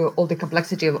all the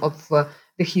complexity of the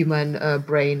human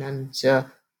brain and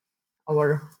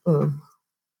our.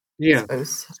 Yeah, I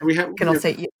suppose. So we have. Cannot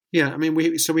say. Yeah, I mean,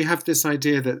 we have this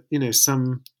idea that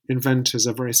some inventors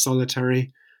are very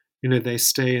solitary. They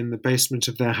stay in the basement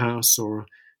of their house or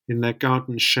in their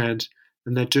garden shed,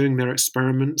 and they're doing their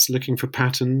experiments, looking for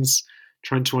patterns,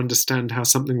 trying to understand how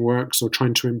something works, or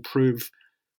trying to improve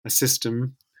a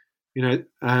system,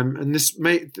 and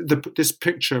this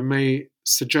picture may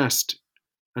suggest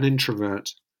an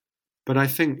introvert, but I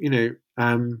think the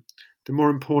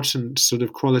more important sort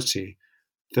of quality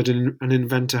that an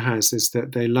inventor has is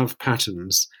that they love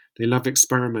patterns, they love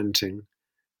experimenting,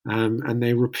 and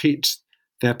they repeat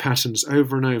their patterns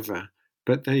over and over,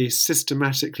 but they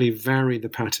systematically vary the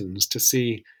patterns to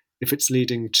see if it's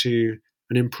leading to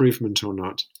an improvement or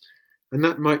not. And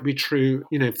that might be true,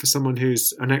 for someone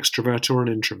who's an extrovert or an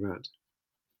introvert.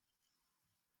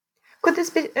 Could this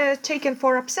be taken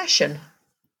for obsession?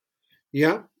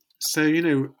 Yeah. So,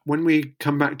 when we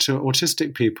come back to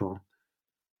autistic people,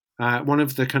 one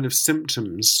of the kind of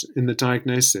symptoms in the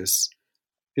diagnosis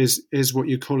is what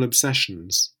you call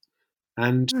obsessions.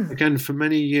 And again, for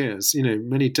many years,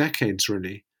 many decades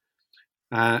really,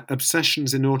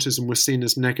 obsessions in autism were seen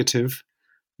as negative,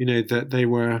 that they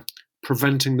were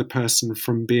preventing the person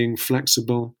from being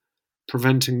flexible,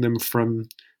 preventing them from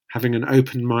having an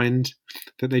open mind,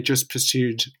 that they just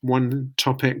pursued one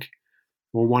topic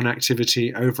or one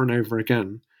activity over and over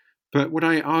again. But what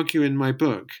I argue in my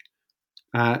book,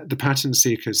 The Pattern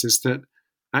Seekers, is that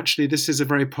actually this is a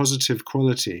very positive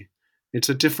quality. It's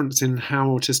a difference in how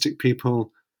autistic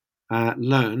people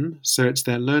learn. So it's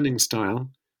their learning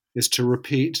style is to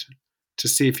repeat, to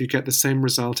see if you get the same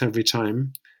result every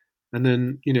time. And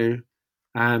then,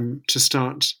 to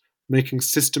start making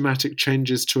systematic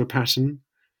changes to a pattern.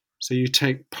 So you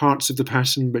take parts of the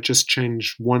pattern, but just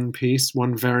change one piece,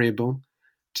 one variable,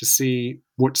 to see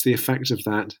what's the effect of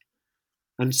that.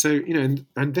 And so,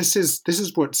 and this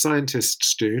is what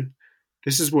scientists do.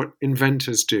 This is what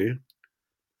inventors do.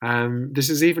 This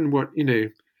is even what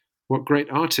great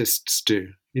artists do.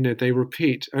 They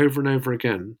repeat over and over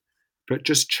again, but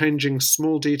just changing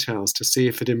small details to see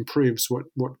if it improves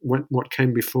what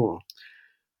came before.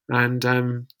 And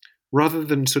rather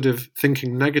than sort of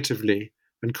thinking negatively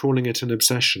and calling it an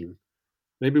obsession,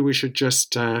 maybe we should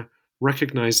just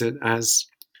recognize it as,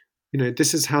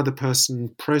 this is how the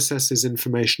person processes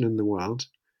information in the world.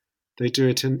 They do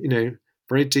it in,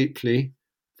 very deeply,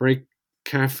 very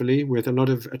carefully, with a lot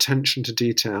of attention to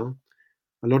detail,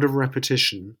 a lot of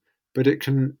repetition, but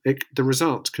the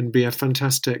result can be a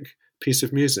fantastic piece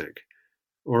of music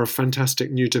or a fantastic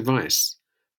new device.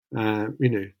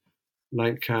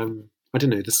 Like, I don't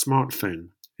know, the smartphone.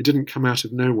 It didn't come out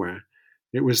of nowhere.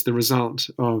 It was the result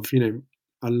of,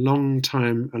 a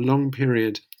long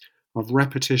period of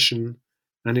repetition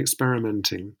and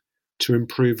experimenting to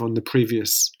improve on the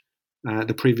previous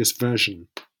version.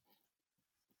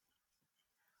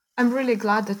 I'm really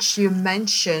glad that you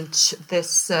mentioned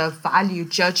this value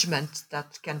judgment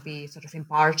that can be sort of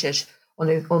imparted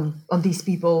on these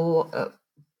people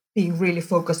being really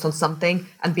focused on something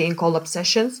and being called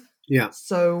obsessions. Yeah.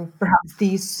 So perhaps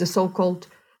these so-called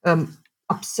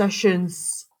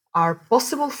obsessions are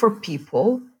possible for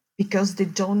people because they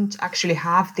don't actually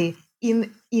have the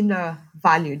inner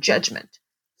value judgment.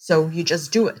 So you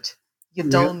just do it. You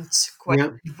don't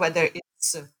question whether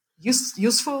it's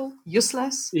useful,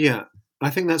 useless. Yeah, I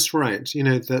think that's right.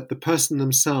 That the person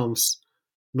themselves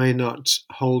may not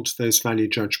hold those value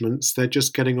judgments. They're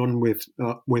just getting on with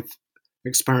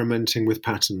experimenting with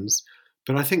patterns.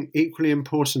 But I think equally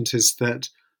important is that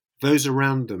those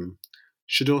around them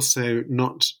should also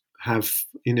not have,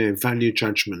 value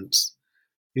judgments.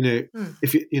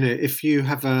 If you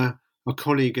have a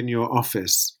colleague in your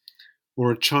office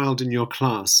or a child in your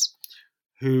class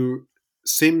who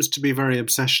seems to be very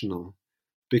obsessional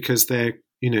because they're,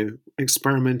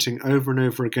 experimenting over and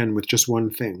over again with just one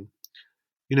thing,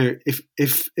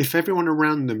 if everyone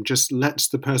around them just lets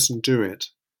the person do it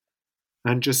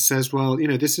and just says, well,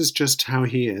 this is just how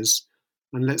he is,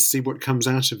 and let's see what comes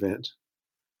out of it,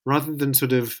 rather than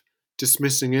sort of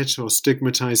dismissing it or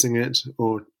stigmatizing it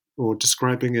or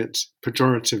describing it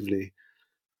pejoratively,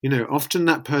 often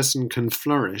that person can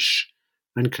flourish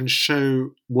and can show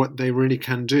what they really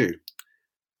can do.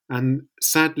 And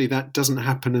sadly, that doesn't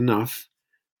happen enough.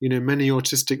 Many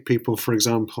autistic people, for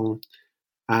example,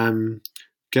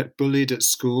 get bullied at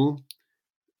school,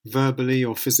 verbally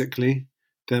or physically.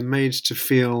 They're made to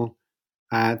feel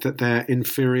that they're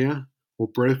inferior or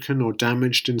broken or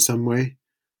damaged in some way.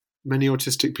 Many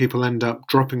autistic people end up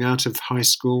dropping out of high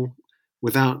school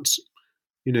without,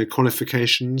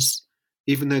 qualifications,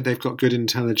 even though they've got good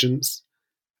intelligence.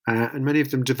 And many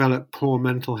of them develop poor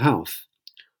mental health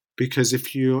because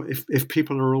if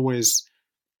people are always,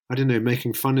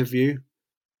 making fun of you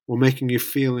or making you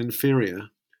feel inferior,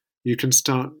 you can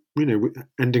start,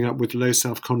 ending up with low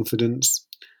self-confidence.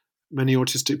 Many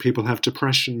autistic people have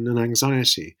depression and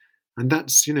anxiety. And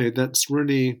that's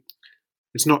really,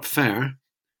 it's not fair.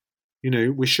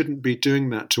 We shouldn't be doing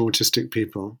that to autistic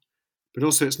people. But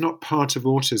also it's not part of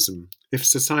autism. If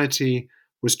society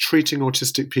was treating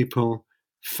autistic people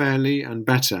fairly and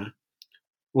better,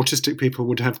 autistic people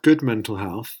would have good mental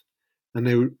health and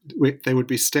they would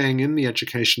be staying in the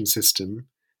education system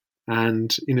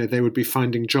and, they would be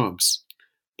finding jobs.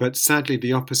 But sadly,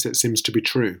 the opposite seems to be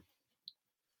true.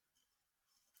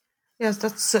 Yes,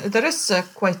 that is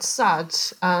quite sad,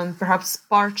 and perhaps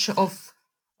part of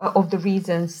of the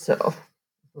reasons, of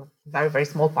very, very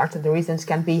small part of the reasons,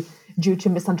 can be due to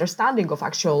misunderstanding of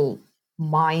actual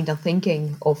mind and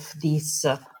thinking of these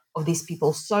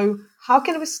people. So how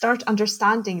can we start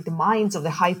understanding the minds of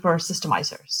the hyper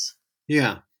systemizers?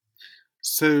 Yeah.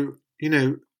 So,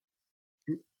 in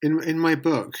my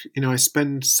book, I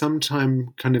spend some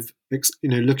time kind of,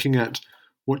 looking at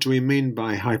what do we mean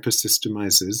by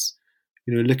hypersystemizers,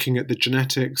 looking at the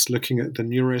genetics, looking at the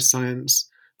neuroscience,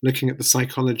 looking at the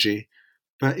psychology.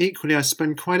 But equally, I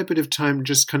spend quite a bit of time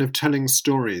just kind of telling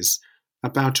stories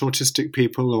about autistic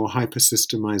people or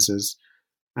hypersystemizers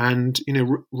and,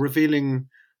 revealing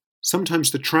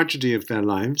sometimes the tragedy of their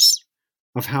lives,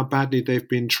 of how badly they've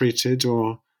been treated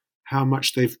or how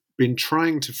much they've been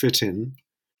trying to fit in,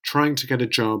 trying to get a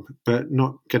job, but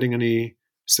not getting any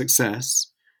success.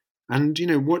 And,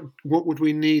 what would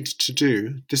we need to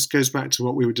do? This goes back to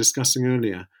what we were discussing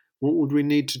earlier. What would we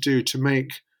need to do to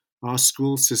make our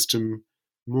school system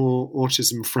more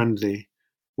autism friendly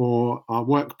or our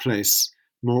workplace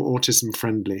more autism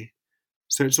friendly?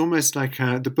 So it's almost like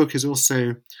the book is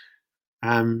also,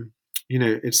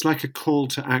 it's like a call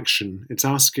to action. It's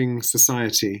asking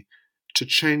society to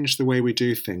change the way we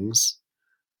do things,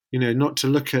 not to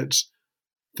look at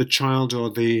the child or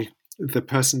the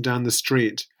person down the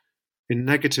street in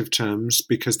negative terms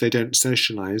because they don't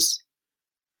socialize,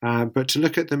 but to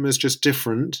look at them as just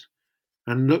different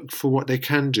and look for what they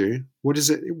can do. What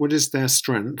is their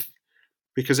strength?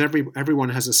 Because everyone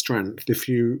has a strength if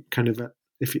you kind of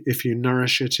if you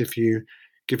nourish it, if you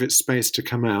give it space to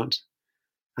come out.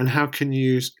 And how can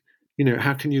you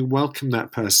welcome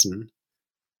that person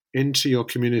into your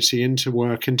community, into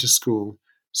work, into school,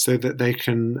 so that they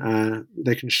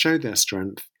can show their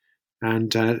strength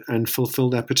and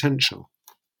fulfill their potential.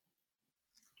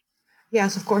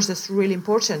 Yes, of course, that's really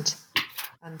important.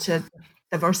 And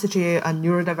diversity and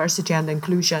neurodiversity and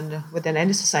inclusion within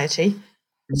any society.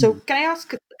 So can I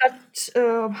ask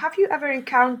that, have you ever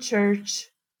encountered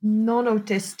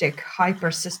non-autistic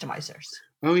hypersystemizers?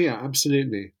 Oh yeah,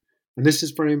 absolutely. And this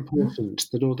is very important,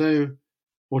 that although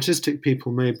autistic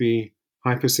people may be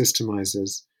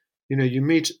hypersystemizers, you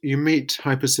meet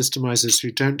hypersystemizers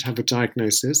who don't have a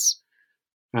diagnosis.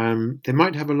 They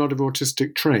might have a lot of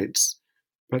autistic traits,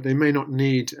 but they may not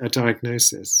need a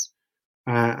diagnosis.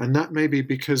 And that may be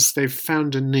because they've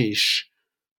found a niche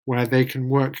where they can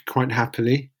work quite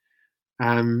happily,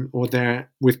 or they're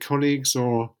with colleagues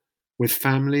or with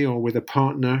family or with a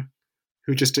partner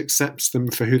who just accepts them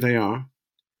for who they are.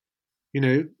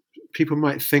 People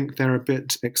might think they're a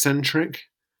bit eccentric,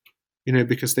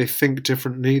 because they think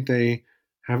differently. They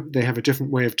have a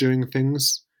different way of doing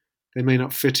things. They may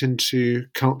not fit into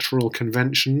cultural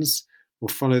conventions or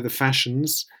follow the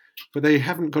fashions, but they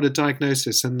haven't got a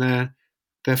diagnosis and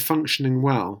they're functioning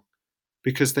well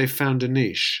because they've found a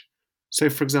niche. So,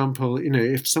 for example,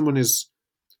 if someone is,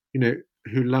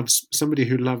 somebody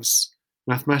who loves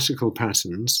mathematical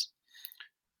patterns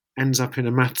ends up in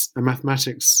a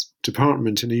mathematics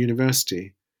department in a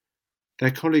university,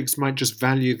 their colleagues might just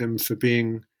value them for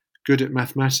being good at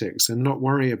mathematics and not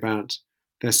worry about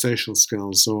their social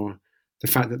skills or the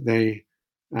fact that they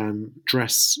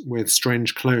dress with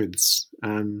strange clothes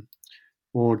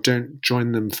or don't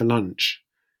join them for lunch.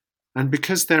 And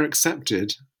because they're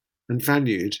accepted and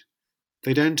valued,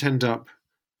 they don't end up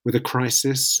with a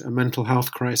crisis, a mental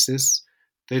health crisis.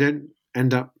 They don't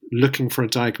end up looking for a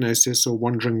diagnosis or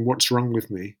wondering what's wrong with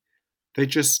me. They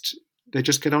just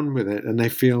get on with it and they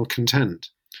feel content.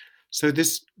 So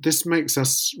this makes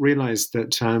us realize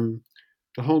that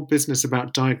the whole business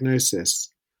about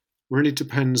diagnosis really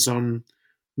depends on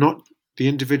not the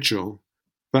individual,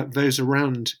 but those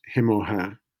around him or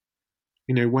her.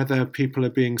 Whether people are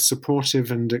being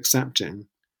supportive and accepting,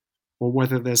 or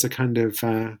whether there's a kind of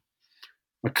a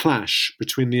clash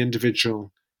between the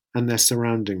individual and their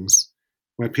surroundings,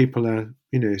 where people are,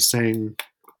 saying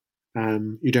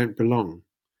you don't belong,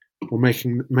 or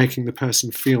making the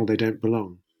person feel they don't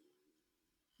belong.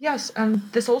 Yes, and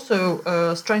this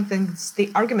also strengthens the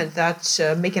argument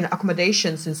that making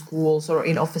accommodations in schools or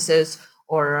in offices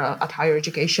or at higher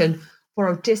education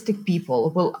for autistic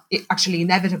people will actually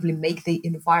inevitably make the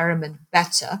environment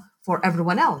better for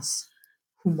everyone else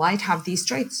who might have these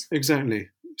traits. Exactly.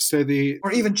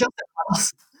 Or even just everyone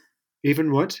else.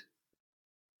 Even what?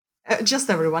 Just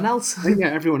everyone else. Yeah,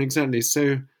 everyone, exactly.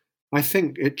 So I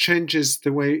think it changes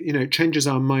the way, it changes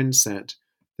our mindset.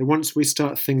 That once we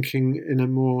start thinking in a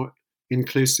more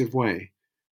inclusive way,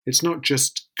 it's not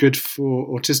just good for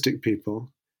autistic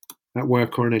people at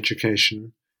work or in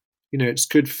education. It's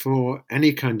good for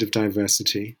any kind of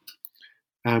diversity.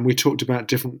 We talked about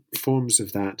different forms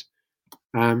of that.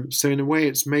 So in a way,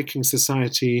 it's making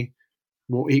society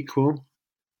more equal,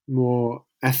 more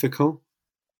ethical,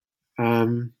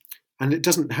 and it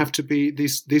doesn't have to be,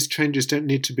 these changes don't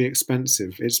need to be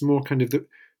expensive. It's more kind of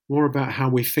more about how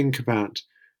we think about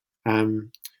the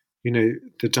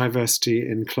diversity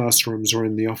in classrooms or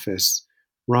in the office,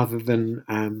 rather than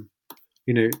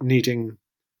needing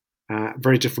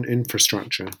very different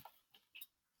infrastructure.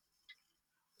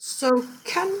 So,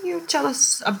 can you tell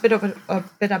us a bit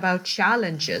about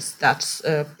challenges that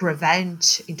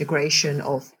prevent integration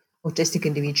of autistic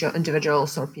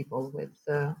individuals or people with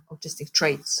autistic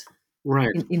traits, right,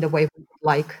 in the way we would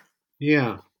like?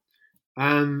 Yeah.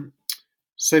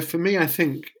 So for me, I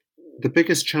think the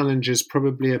biggest challenge is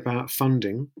probably about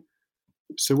funding.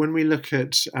 So when we look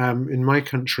at, in my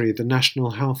country, the National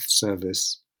Health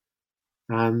Service,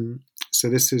 so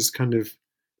this is kind of,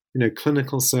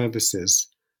 clinical services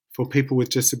for people with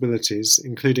disabilities,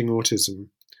 including autism.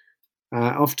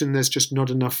 Often there's just not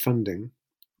enough funding.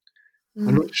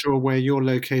 I'm not sure where you're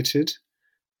located,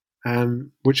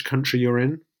 which country you're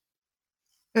in.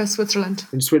 Switzerland.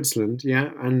 In Switzerland,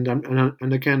 yeah,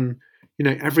 and again,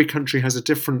 every country has a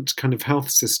different kind of health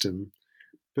system,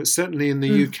 but certainly in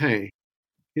the UK,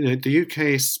 the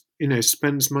UK,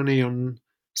 spends money on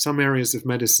some areas of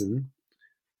medicine.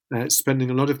 It's spending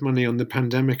a lot of money on the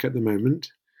pandemic at the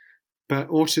moment, but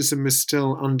autism is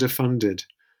still underfunded.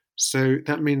 So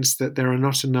that means that there are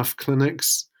not enough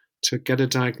clinics to get a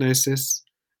diagnosis.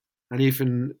 And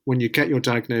even when you get your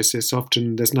diagnosis,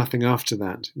 often there's nothing after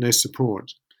that, no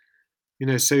support.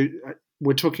 So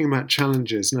we're talking about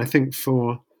challenges. And I think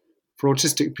for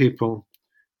autistic people,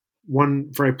 one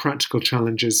very practical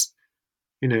challenge is,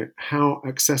 how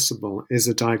accessible is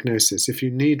a diagnosis? If you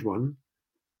need one,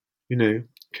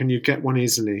 can you get one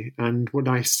easily? And what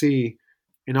I see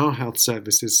in our health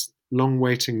service is long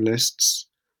waiting lists.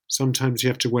 Sometimes you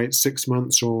have to wait 6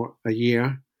 months or a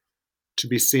year to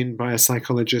be seen by a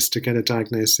psychologist to get a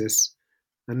diagnosis.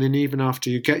 And then even after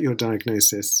you get your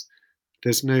diagnosis,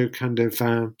 there's no kind of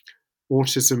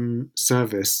autism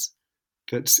service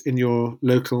that's in your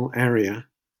local area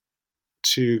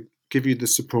to give you the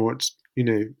support,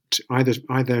 to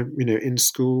either in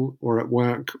school or at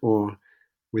work or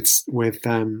with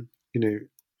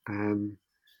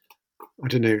I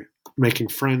don't know, making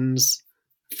friends,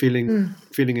 feeling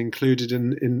included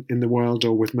in the world,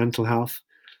 or with mental health.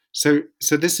 So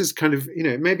this is kind of,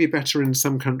 it may be better in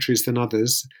some countries than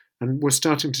others, and we're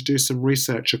starting to do some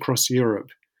research across Europe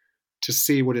to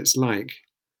see what it's like.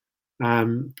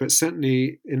 But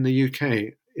certainly in the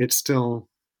UK, it's still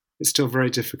very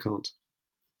difficult.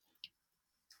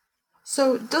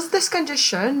 So does this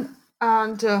condition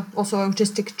and also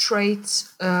autistic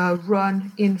traits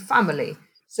run in family?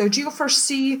 So do you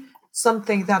foresee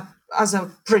something that, as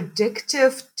a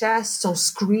predictive test or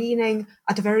screening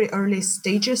at the very early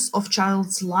stages of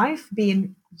child's life,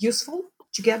 being useful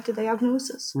to get the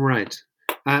diagnosis? Right.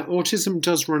 Autism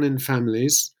does run in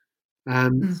families.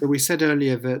 So we said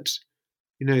earlier that,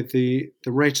 the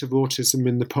rate of autism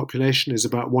in the population is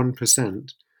about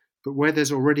 1%, but where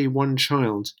there's already one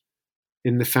child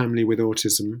in the family with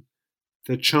autism,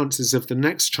 the chances of the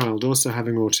next child also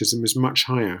having autism is much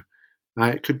higher.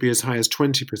 It could be as high as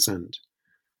 20%.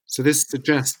 So this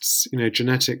suggests,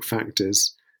 genetic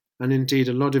factors, and indeed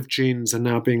a lot of genes are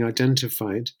now being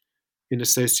identified in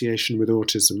association with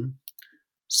autism.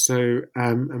 So,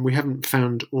 and we haven't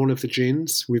found all of the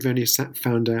genes. We've only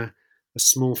found a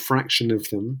small fraction of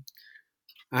them.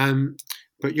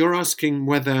 But you're asking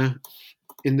whether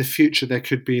in the future there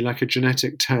could be like a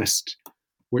genetic test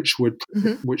which would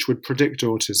predict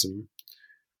autism.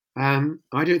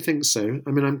 I don't think so.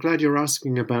 I mean, I'm glad you're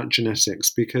asking about genetics,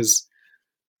 because,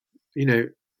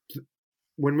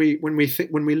 when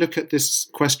we look at this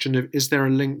question of, is there a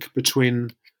link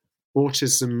between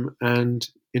autism and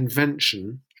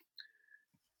invention?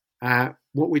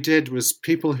 What we did was,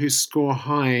 people who score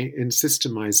high in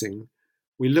systemizing,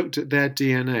 we looked at their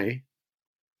DNA,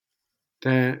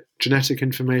 their genetic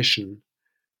information,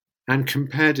 and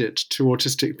compared it to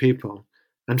autistic people,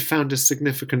 and found a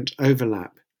significant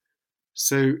overlap.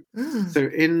 So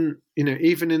in,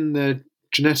 even in the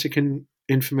genetic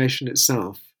information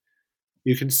itself,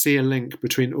 you can see a link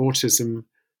between autism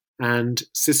and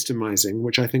systemizing,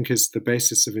 which I think is the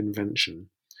basis of invention.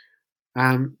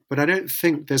 But I don't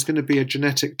think there's going to be a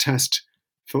genetic test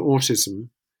for autism,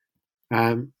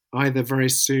 either very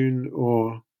soon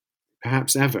or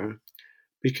perhaps ever,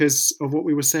 because of what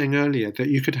we were saying earlier, that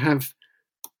you could have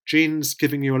genes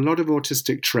giving you a lot of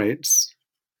autistic traits,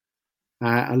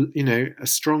 a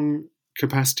strong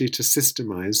capacity to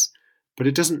systemize, but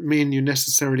it doesn't mean you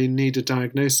necessarily need a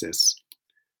diagnosis.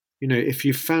 if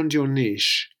you found your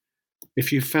niche,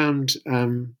 if you found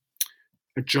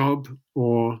a job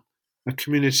or a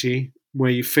community where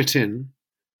you fit in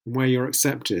and where you're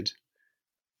accepted,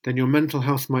 then your mental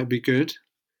health might be good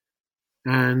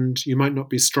and you might not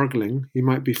be struggling, you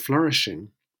might be flourishing,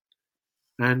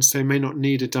 and so may not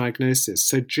need a diagnosis.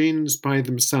 So genes by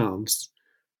themselves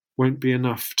won't be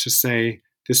enough to say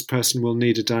this person will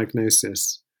need a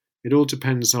diagnosis. It all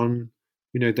depends on,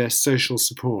 their social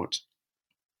support.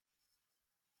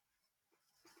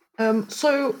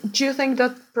 So do you think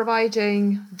that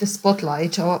providing the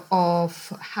spotlight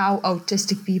of how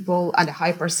autistic people and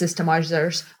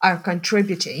hypersystemizers are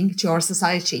contributing to our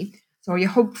society, so are you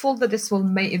hopeful that this will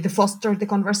foster the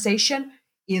conversation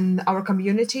in our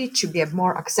community to be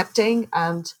more accepting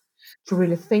and to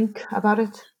really think about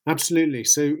it? Absolutely.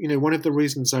 So, one of the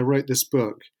reasons I wrote this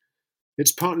book,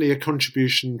 it's partly a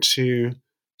contribution to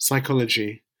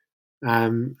psychology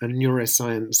and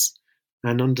neuroscience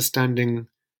and understanding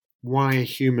why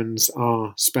humans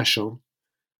are special,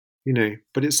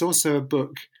 but it's also a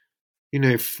book,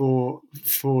 for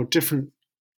different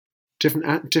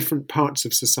parts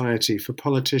of society, for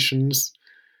politicians,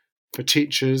 for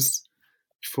teachers,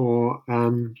 for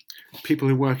people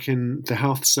who work in the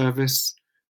health service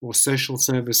or social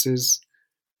services,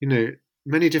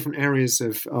 many different areas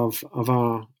of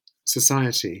our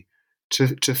society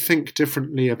to think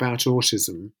differently about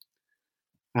autism.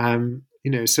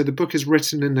 So the book is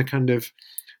written in a kind of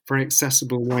very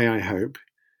accessible way, I hope.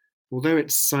 Although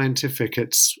it's scientific,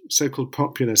 it's so-called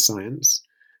popular science,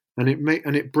 and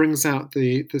it brings out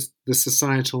the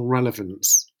societal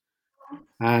relevance.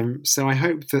 So I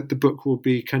hope that the book will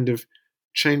be kind of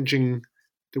changing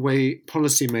the way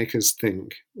policymakers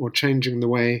think, or changing the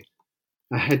way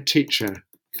a head teacher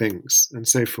thinks, and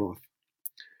so forth.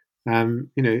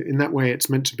 In that way, it's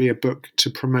meant to be a book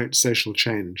to promote social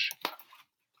change.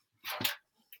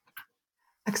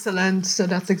 Excellent. So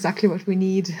that's exactly what we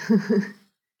need.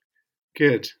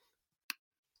 Good.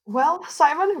 Well,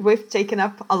 Simon, we've taken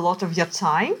up a lot of your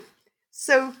time.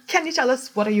 So can you tell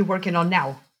us, what are you working on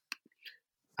now?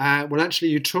 Well, actually,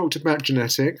 you talked about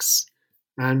genetics,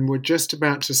 and we're just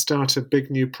about to start a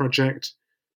big new project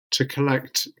to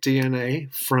collect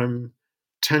DNA from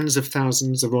tens of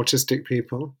thousands of autistic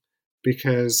people,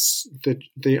 because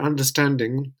the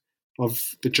understanding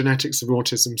of the genetics of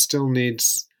autism still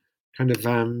needs kind of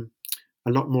a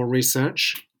lot more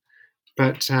research.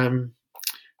 But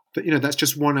that's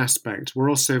just one aspect. We're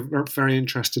also very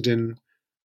interested in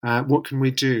what can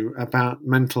we do about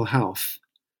mental health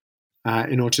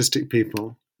in autistic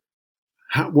people.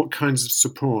 What kinds of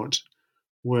support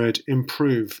would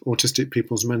improve autistic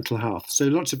people's mental health? So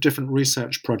lots of different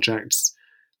research projects,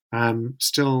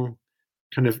 still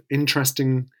kind of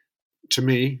interesting to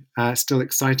me, still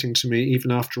exciting to me,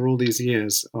 even after all these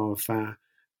years of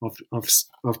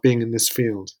being in this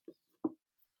field.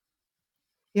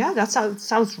 Yeah, that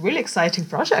sounds really exciting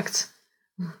project.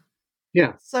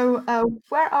 Yeah. So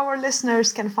where our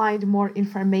listeners can find more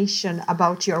information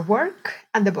about your work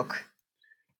and the book?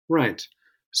 Right.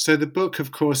 So the book,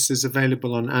 of course, is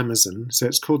available on Amazon. So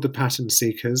it's called The Pattern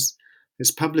Seekers.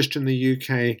 It's published in the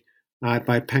UK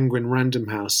by Penguin Random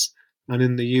House, and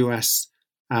in the US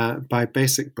by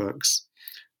Basic Books.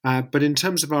 But in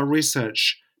terms of our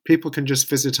research, people can just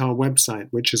visit our website,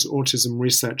 which is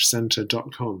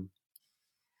autismresearchcenter.com.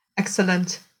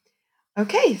 Excellent.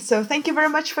 Okay, so thank you very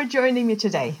much for joining me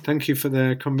today. Thank you for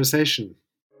the conversation.